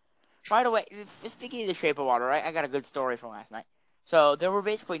drama. By the way, speaking of The Shape of Water, right? I got a good story from last night. So there were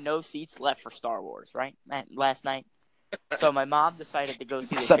basically no seats left for Star Wars, right? Last night. So my mom decided to go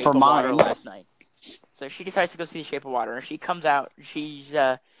see The Shape of Water last night. So she decides to go see The Shape of Water, and she comes out. She's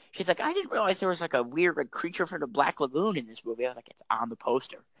like, I didn't realize there was like a weird creature from the Black Lagoon in this movie. I was like, it's on the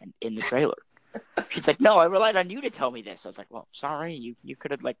poster and in the trailer. She's like, no, I relied on you to tell me this. I was like, well, sorry, you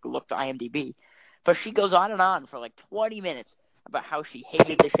could have like looked at IMDb. But she goes on and on for like 20 minutes about how she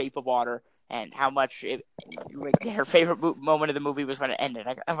hated The Shape of Water and how much her favorite moment of the movie was when it ended.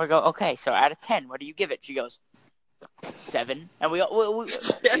 I'm gonna go, okay, so out of 10, what do you give it? She goes, 7. And we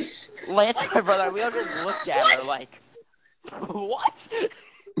Lance, my brother, we all just looked at her like, what?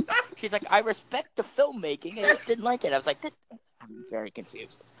 She's like, I respect the filmmaking. I just didn't like it. I was like, I'm very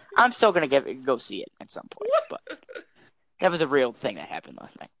confused. I'm still going to go see it at some point. But that was a real thing that happened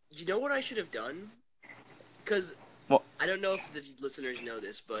last night. You know what I should have done? Because I don't know if the listeners know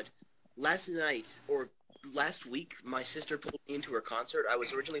this, but last night or last week, my sister pulled me into her concert. I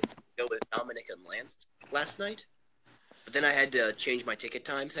was originally going to go with Dominic and Lance last night. But then I had to change my ticket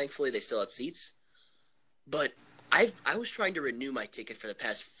time. Thankfully, they still had seats. But I was trying to renew my ticket for the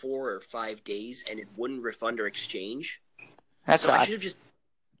past 4 or 5 days, and it wouldn't refund or exchange. That's odd. I should have just...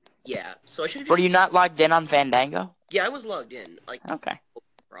 Yeah, so I should have just... Were you not logged in on Fandango? Yeah, I was logged in. Okay. No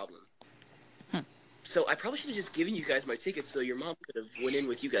problem. So I probably should have just given you guys my tickets so your mom could have went in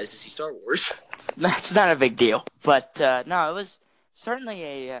with you guys to see Star Wars. That's not a big deal. But, no, it was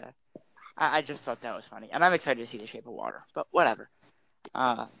certainly I just thought that was funny. And I'm excited to see The Shape of Water. But whatever.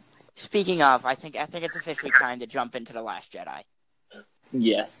 Speaking of, I think it's officially time to jump into The Last Jedi.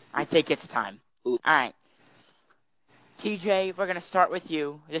 Yes. I think it's time. Ooh. All right. TJ, we're going to start with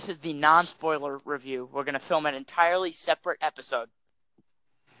you. This is the non-spoiler review. We're going to film an entirely separate episode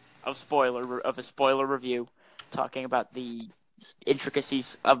of a spoiler review talking about the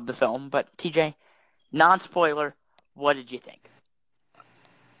intricacies of the film. But TJ, non-spoiler, what did you think?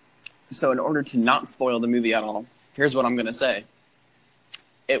 So in order to not spoil the movie at all, here's what I'm going to say.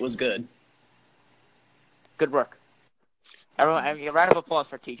 It was good. Good work. Everyone, a round of applause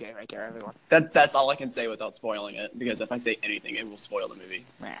for TJ right there, everyone. That's all I can say without spoiling it, because if I say anything, it will spoil the movie.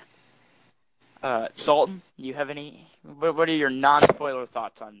 Yeah. Sultan, you have any? What are your non-spoiler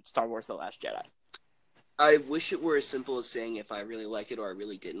thoughts on Star Wars: The Last Jedi? I wish it were as simple as saying if I really liked it or I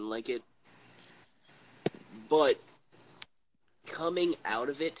really didn't like it. But coming out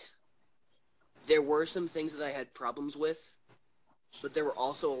of it, there were some things that I had problems with, but there were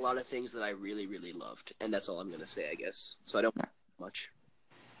also a lot of things that I really, really loved. And that's all I'm going to say, I guess. So I don't know much.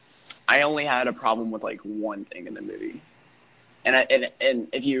 I only had a problem with like one thing in the movie. And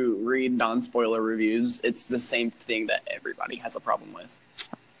if you read non-spoiler reviews, it's the same thing that everybody has a problem with.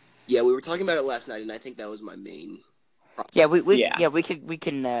 Yeah, we were talking about it last night, and I think that was my main problem. Yeah, we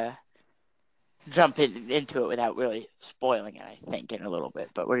can jump into it without really spoiling it, I think, in a little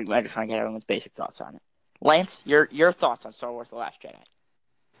bit. But I just want to get everyone's basic thoughts on it. Lance, your thoughts on Star Wars: The Last Jedi?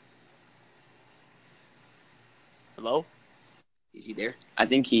 Hello? Is he there? I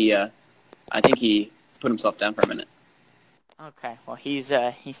think he put himself down for a minute. Okay, well he's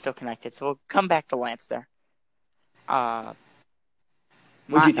still connected, so we'll come back to Lance there.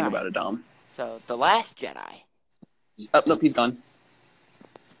 What do you think about it, Dom? So, The Last Jedi. Oh, nope, he's gone.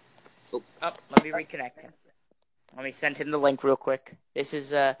 Oh, let me reconnect him. Let me send him the link real quick. This has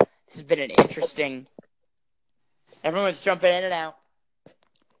been an interesting. Everyone's jumping in and out.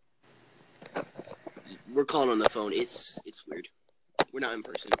 We're calling on the phone. It's weird. We're not in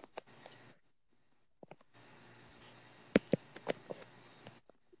person.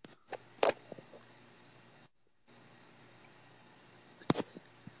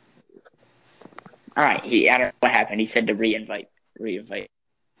 All right, I don't know what happened. He said to reinvite. He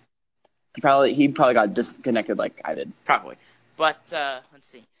probably got disconnected like I did. Probably. But let's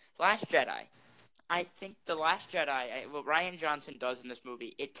see. Last Jedi. I think The Last Jedi, what Rian Johnson does in this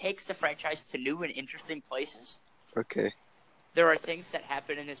movie, it takes the franchise to new and interesting places. Okay. There are things that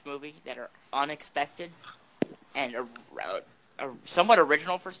happen in this movie that are unexpected and are somewhat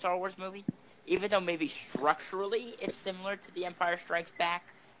original for a Star Wars movie, even though maybe structurally it's similar to The Empire Strikes Back.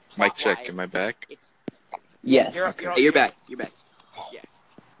 Mic check. Am I back? Yes. You're back. You're back. Yeah.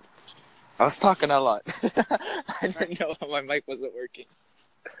 I was talking a lot. I didn't know my mic wasn't working.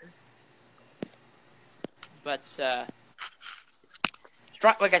 But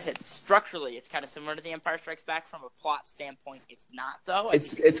like I said, structurally, it's kind of similar to The Empire Strikes Back. From a plot standpoint, it's not, though.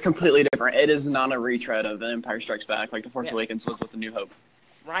 It's completely different. It is not a retread of The Empire Strikes Back like The Force Awakens was with A New Hope.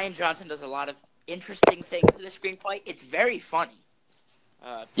 Rian Johnson does a lot of interesting things in the screenplay. It's very funny.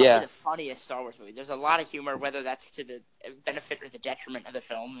 Probably the funniest Star Wars movie. There's a lot of humor, whether that's to the benefit or the detriment of the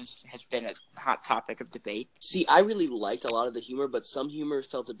film, has been a hot topic of debate. See, I really liked a lot of the humor, but some humor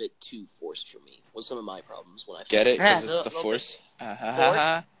felt a bit too forced for me. Was some of my problems when I Get it? Because Yeah, it's the little Force.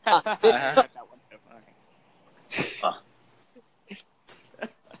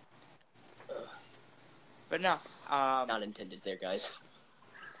 But no, not intended there, guys.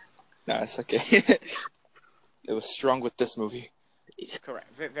 No, it's okay. It was strong with this movie.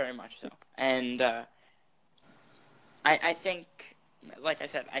 correct, very much so. And I think, like I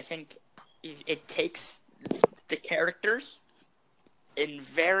said, I think it takes the characters in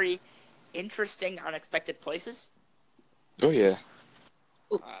very interesting, unexpected places. Oh yeah.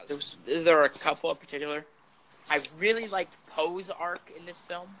 There are a couple in particular. I really liked Poe's arc in this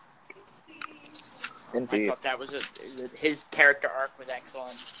film. Indeed. I thought that was his character arc was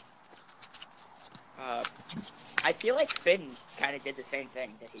excellent. I feel like Finn kind of did the same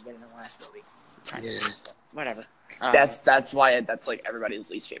thing that he did in the last movie. Yeah. Whatever. That's why that's like everybody's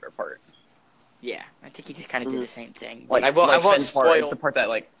least favorite part. Yeah, I think he just kind of did the same thing. Like, I won't Finn's part is spoil. the part that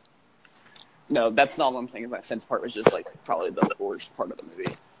like. No, that's not what I'm saying. Is that Finn's part was just like probably the worst part of the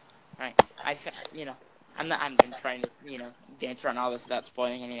movie. Right. I'm trying to dance around all this without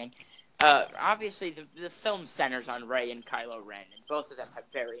spoiling anything. Obviously, the film centers on Rey and Kylo Ren, and both of them have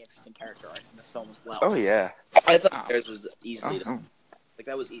very interesting character arcs in this film as well. Oh yeah. I thought theirs was easily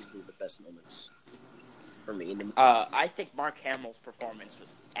that was easily the best moments for me. I think Mark Hamill's performance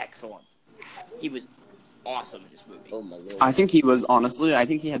was excellent. He was awesome in this movie. Oh my lord! I think he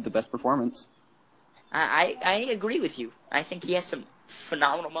had the best performance. I agree with you. I think he has some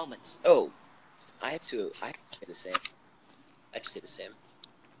phenomenal moments. Oh, I have to say the same.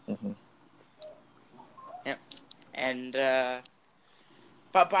 Mm-hmm. Yeah, and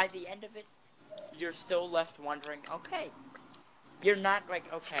but by the end of it, you're still left wondering. Okay, you're not like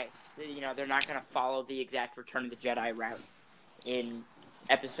they're not gonna follow the exact Return of the Jedi route in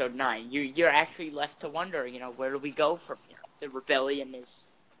Episode 9. You're actually left to wonder. Where do we go from here? The rebellion is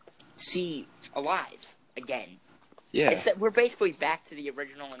alive again. Yeah. We're basically back to the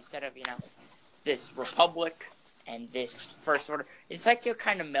original instead of this Republic and this First Order. It's like they're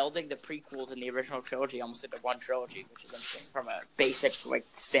kind of melding the prequels and the original trilogy almost into one trilogy, which is interesting from a basic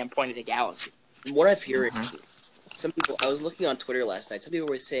standpoint of the galaxy. From what I've heard, some people. I was looking on Twitter last night. Some people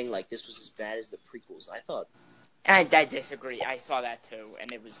were saying like this was as bad as the prequels. I thought. I disagree. I saw that too,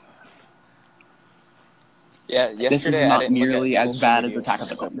 and it was. Yeah. Yesterday, This is not nearly as bad as Attack of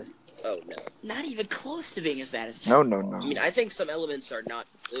the Clones. Oh no! Not even close to being as bad as. No. I mean, I think some elements are not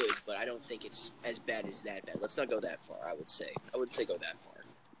good, but I don't think it's as bad as that bad. Let's not go that far. I would say go that far.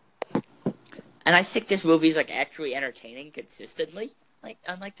 And I think this movie is actually entertaining consistently,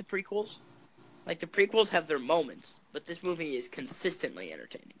 unlike the prequels. Like the prequels have their moments, but this movie is consistently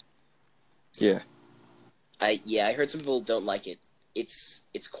entertaining. Yeah. I heard some people don't like it. It's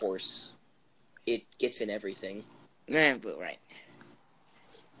coarse. It gets in everything. But right.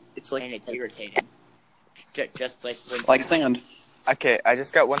 It's like And it's irritating. Just like when Like sand. Okay, I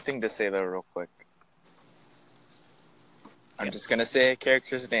just got one thing to say though, real quick. I'm just gonna say a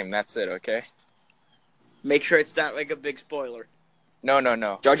character's name. That's it. Okay. Make sure it's not like a big spoiler. No.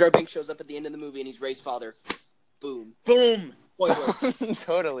 Jar Jar Binks shows up at the end of the movie and he's Rey's father. Boom. Boom. Spoiler.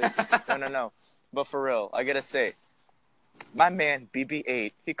 Totally. No. But for real, I gotta say, my man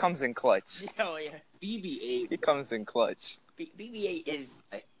BB-8, he comes in clutch. Oh yeah. BB-8. He comes in clutch. BB-8 is.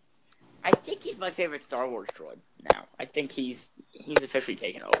 I think he's my favorite Star Wars droid now. I think he's officially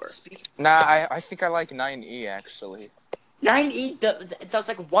taken over. Nah, I think I like 9E actually. 9E does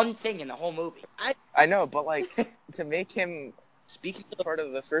like one thing in the whole movie. I know, but to make him Speaking part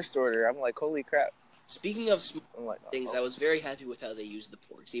of the First Order, I'm like, holy crap. of small I'm like, things, I was very happy with how they used the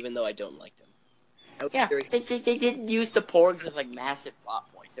porgs, even though I don't like them. Yeah, they didn't use the porgs as massive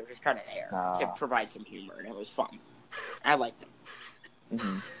plot points. They were just kind of there to Nah. provide some humor, and it was fun. I liked them.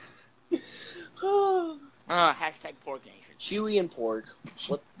 Mm-hmm. Hashtag Porg Nation. Chewie and Porg,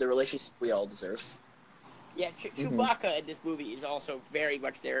 what the relationship we all deserve. Yeah, Chewbacca in this movie is also very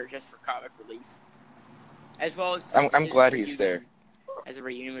much there just for comic relief, as well as. I'm glad he's there. As a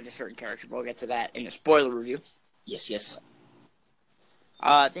reunion with a certain character, we'll get to that in the spoiler review. Yes.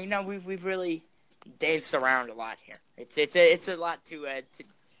 We've really danced around a lot here. It's a lot to.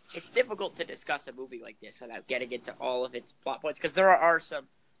 It's difficult to discuss a movie like this without getting into all of its plot points because there are some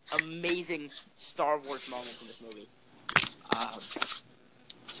amazing Star Wars moments in this movie.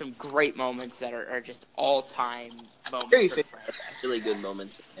 Some great moments that are just all-time moments. Carrie For the Fisher franchise. had really good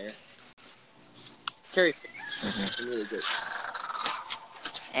moments in there. Carrie Fisher, really good.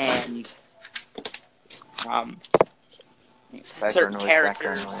 And Respect certain and respect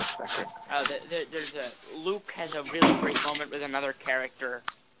characters. and respect. Luke has a really great moment with another character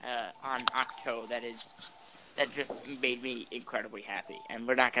on Octo that just made me incredibly happy. And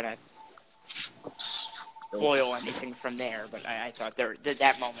we're not gonna spoil anything from there, but I thought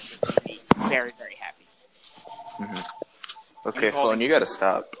that moment just made me very, very happy. Okay, Sloan, you gotta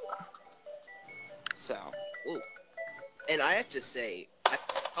stop. So, And I have to say, I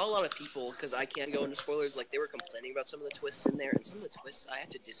saw a lot of people, because I can't go into spoilers, like they were complaining about some of the twists in there, and some of the twists I have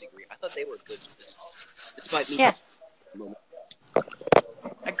to disagree. I thought they were good twists, despite me. yeah.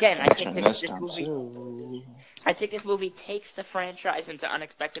 Again, I think this movie takes the franchise into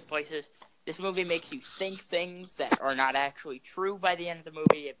unexpected places. This movie makes you think things that are not actually true by the end of the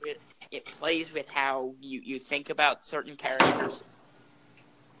movie. It plays with how you think about certain characters,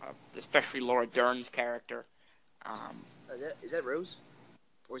 especially Laura Dern's character. Is that Rose?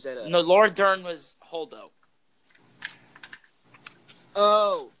 Or is that No, Laura Dern was Holdo.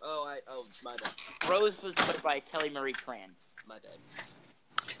 Oh, my bad. Rose was played by Kelly Marie Tran. My bad.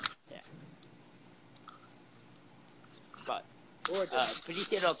 Yeah. But Or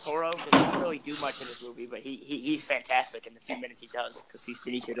Benicio del Toro doesn't really do much in this movie, but he's fantastic in the few minutes he does because he's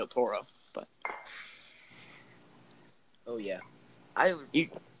Benicio del Toro. But oh yeah,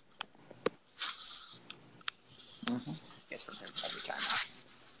 Yes, from him every time.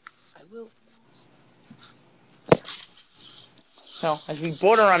 I will. So as we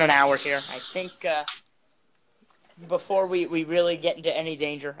border on an hour here, I think before we really get into any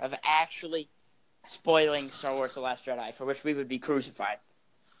danger of actually spoiling Star Wars: The Last Jedi, for which we would be crucified,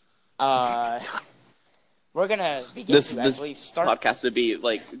 we're gonna begin This to, I believe, start. podcast would be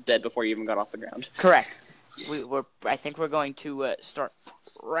like dead before you even got off the ground. Correct. I think we're going to start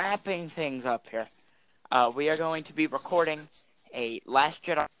wrapping things up here. We are going to be recording a Last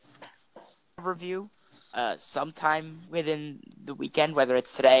Jedi review sometime within the weekend, whether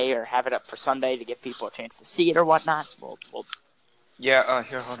it's today or have it up for Sunday to give people a chance to see it or whatnot. We'll Yeah,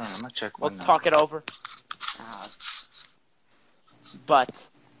 here, hold on. I'm gonna check We'll one now. talk it over. But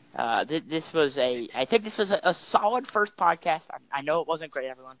this was I think this was a solid first podcast. I know it wasn't great,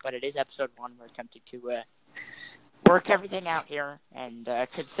 everyone, but it is episode 1. We're attempting to work everything out here, and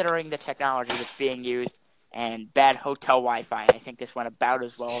considering the technology that's being used and bad hotel Wi-Fi, I think this went about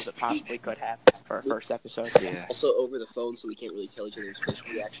as well as it possibly could have for our first episode. Yeah. Also over the phone, so we can't really tell each other's facial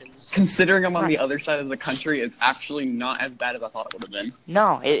reactions. Considering I'm on the other side of the country, it's actually not as bad as I thought it would have been.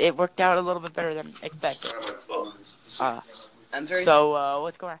 No, it worked out a little bit better than expected. I'm very. So,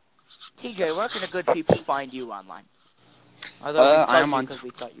 what's going on? TJ, where can the good people find you online? Although we I'm plugged you on because we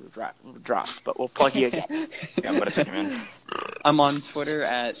thought you were dropped, but we'll plug you again. Yeah, I'm gonna check him in. I'm on Twitter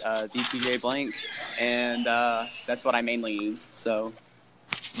at DTJBlank, and that's what I mainly use, so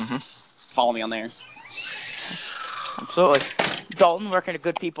follow me on there. Absolutely. Dalton, where can the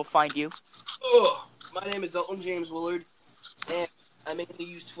good people find you? My name is Dalton James Willard, and I mainly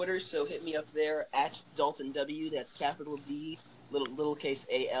use Twitter, so hit me up there at Dalton W. That's capital D, little case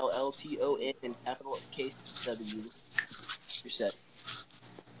ALLTON, and capital case W. You're set.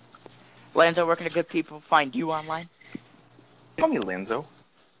 Lanzo, where can the good people find you online? Call me Lenzo.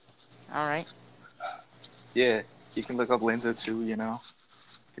 All right. Yeah, you can look up Lenzo too, you know.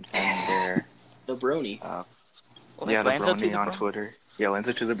 You can find me there. The Brony. Yeah, the Lanzo to Brony the on Brony? Twitter. Yeah,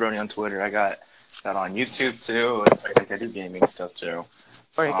 Lenzo to the Brony on Twitter. I got that on YouTube too. It's like I do gaming stuff too.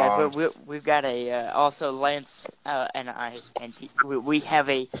 All right, guys. We've got also Lance and I and we have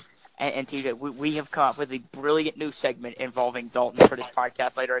and TJ, we have come up with a brilliant new segment involving Dalton for this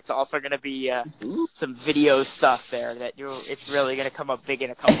podcast later. It's also going to be some video stuff there that it's really going to come up big in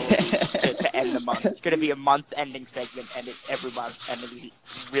a couple of weeks to end the month. It's going to be a month-ending segment, and it's every month, and it'll be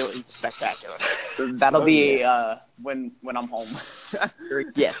really spectacular. That'll be when I'm home.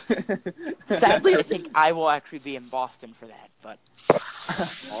 Yes. Sadly, I think I will actually be in Boston for that, but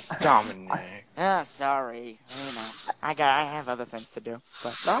Dominic. sorry. You know, I have other things to do,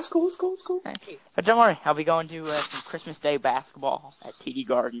 but. No, it's cool. It's cool. It's cool. But don't worry, I'll be going to some Christmas Day basketball at TD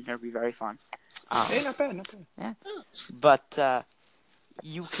Garden. It'll be very fun. Hey, not bad. Yeah. But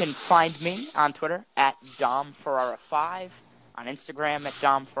you can find me on Twitter at DomFerrara5, on Instagram at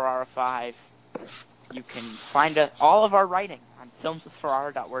DomFerrara5. You can find all of our writing on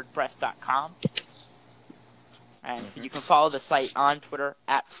filmswithferrara.wordpress.com. And you can follow the site on Twitter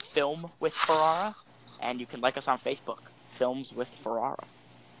at FilmWithFerrara, and you can like us on Facebook, Films with Ferrara.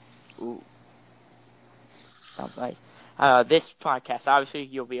 Ooh. Sounds nice. This podcast, obviously,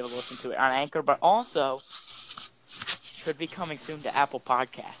 you'll be able to listen to it on Anchor, but also should be coming soon to Apple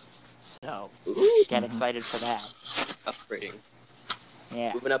Podcasts. So, get excited for that. Upgrading.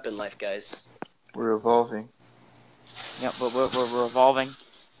 Yeah. Moving up in life, guys. We're evolving. Yep, we're evolving.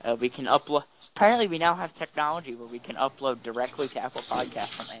 We can upload. Apparently, we now have technology where we can upload directly to Apple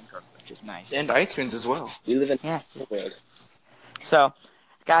Podcasts from Anchor, which is nice. And iTunes as well. We live in Yes. the world. So,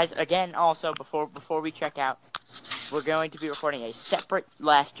 guys, again, also before we check out, we're going to be recording a separate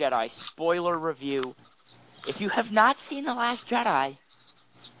Last Jedi spoiler review. If you have not seen The Last Jedi,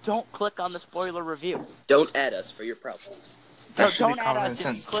 don't click on the spoiler review. Don't add us for your problems. Don't add us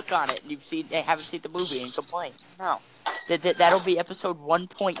if you click on it and they haven't seen the movie and complain. No. That'll be episode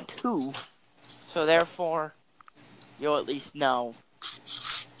 1.2. So therefore, you'll at least know.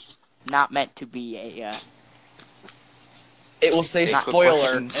 Not meant to be a... It will say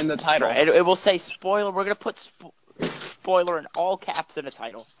spoiler in the title. It will say spoiler. We're going to put spoiler in all caps in the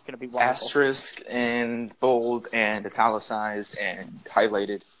title. It's going to be wonderful. Asterisk and bold and italicized and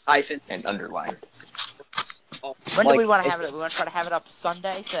highlighted. Hyphen. And underlined. When do we want to have it? We want to try to have it up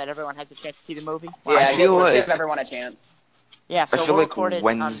Sunday so that everyone has a chance to see the movie? Yeah, I feel like- give everyone a chance. Yeah, so I feel we'll like record it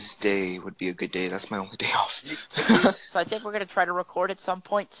Wednesday would be a good day. That's my only day off. So I think we're going to try to record at some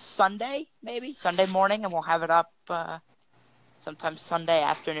point Sunday, maybe? Sunday morning, and we'll have it up sometime Sunday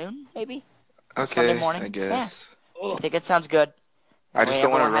afternoon, maybe? Okay, Sunday morning? I guess. I think it sounds good. I just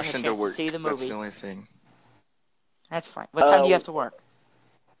don't want to Everyone has rush a into chance to work. see the That's movie. the only thing. That's fine. What time do you have to work?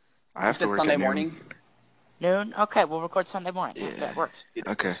 I have to work Sunday at noon. morning. Noon? Okay, we'll record Sunday morning. Yeah, Yeah. that works.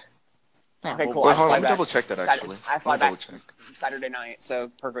 Okay. Yeah, Okay, we'll- cool. Wait, I hold on. fly Let me back double check that actually. I fly Let me back double check. Saturday night,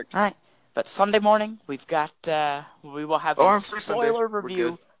 so perfect. All right. But Sunday morning, we've got, we will have Oh, a I'm free Sunday. spoiler We're review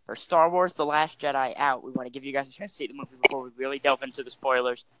good. for Star Wars The Last Jedi out. We want to give you guys a chance to see the movie before we really delve into the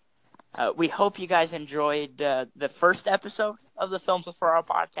spoilers. We hope you guys enjoyed the first episode of the Films with Ferraro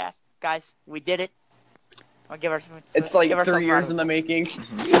podcast. Guys, we did it. I'll give ourselves, It's like give ourselves 3 a years round in of the making.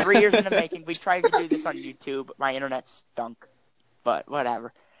 applause. 3 years in the making. We tried to do this on YouTube, but my internet stunk. But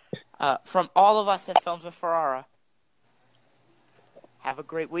whatever. From all of us at Films with Ferrara, have a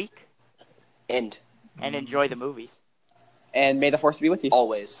great week End. and enjoy the movies. And may the force be with you.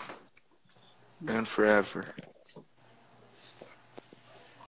 Always. And forever.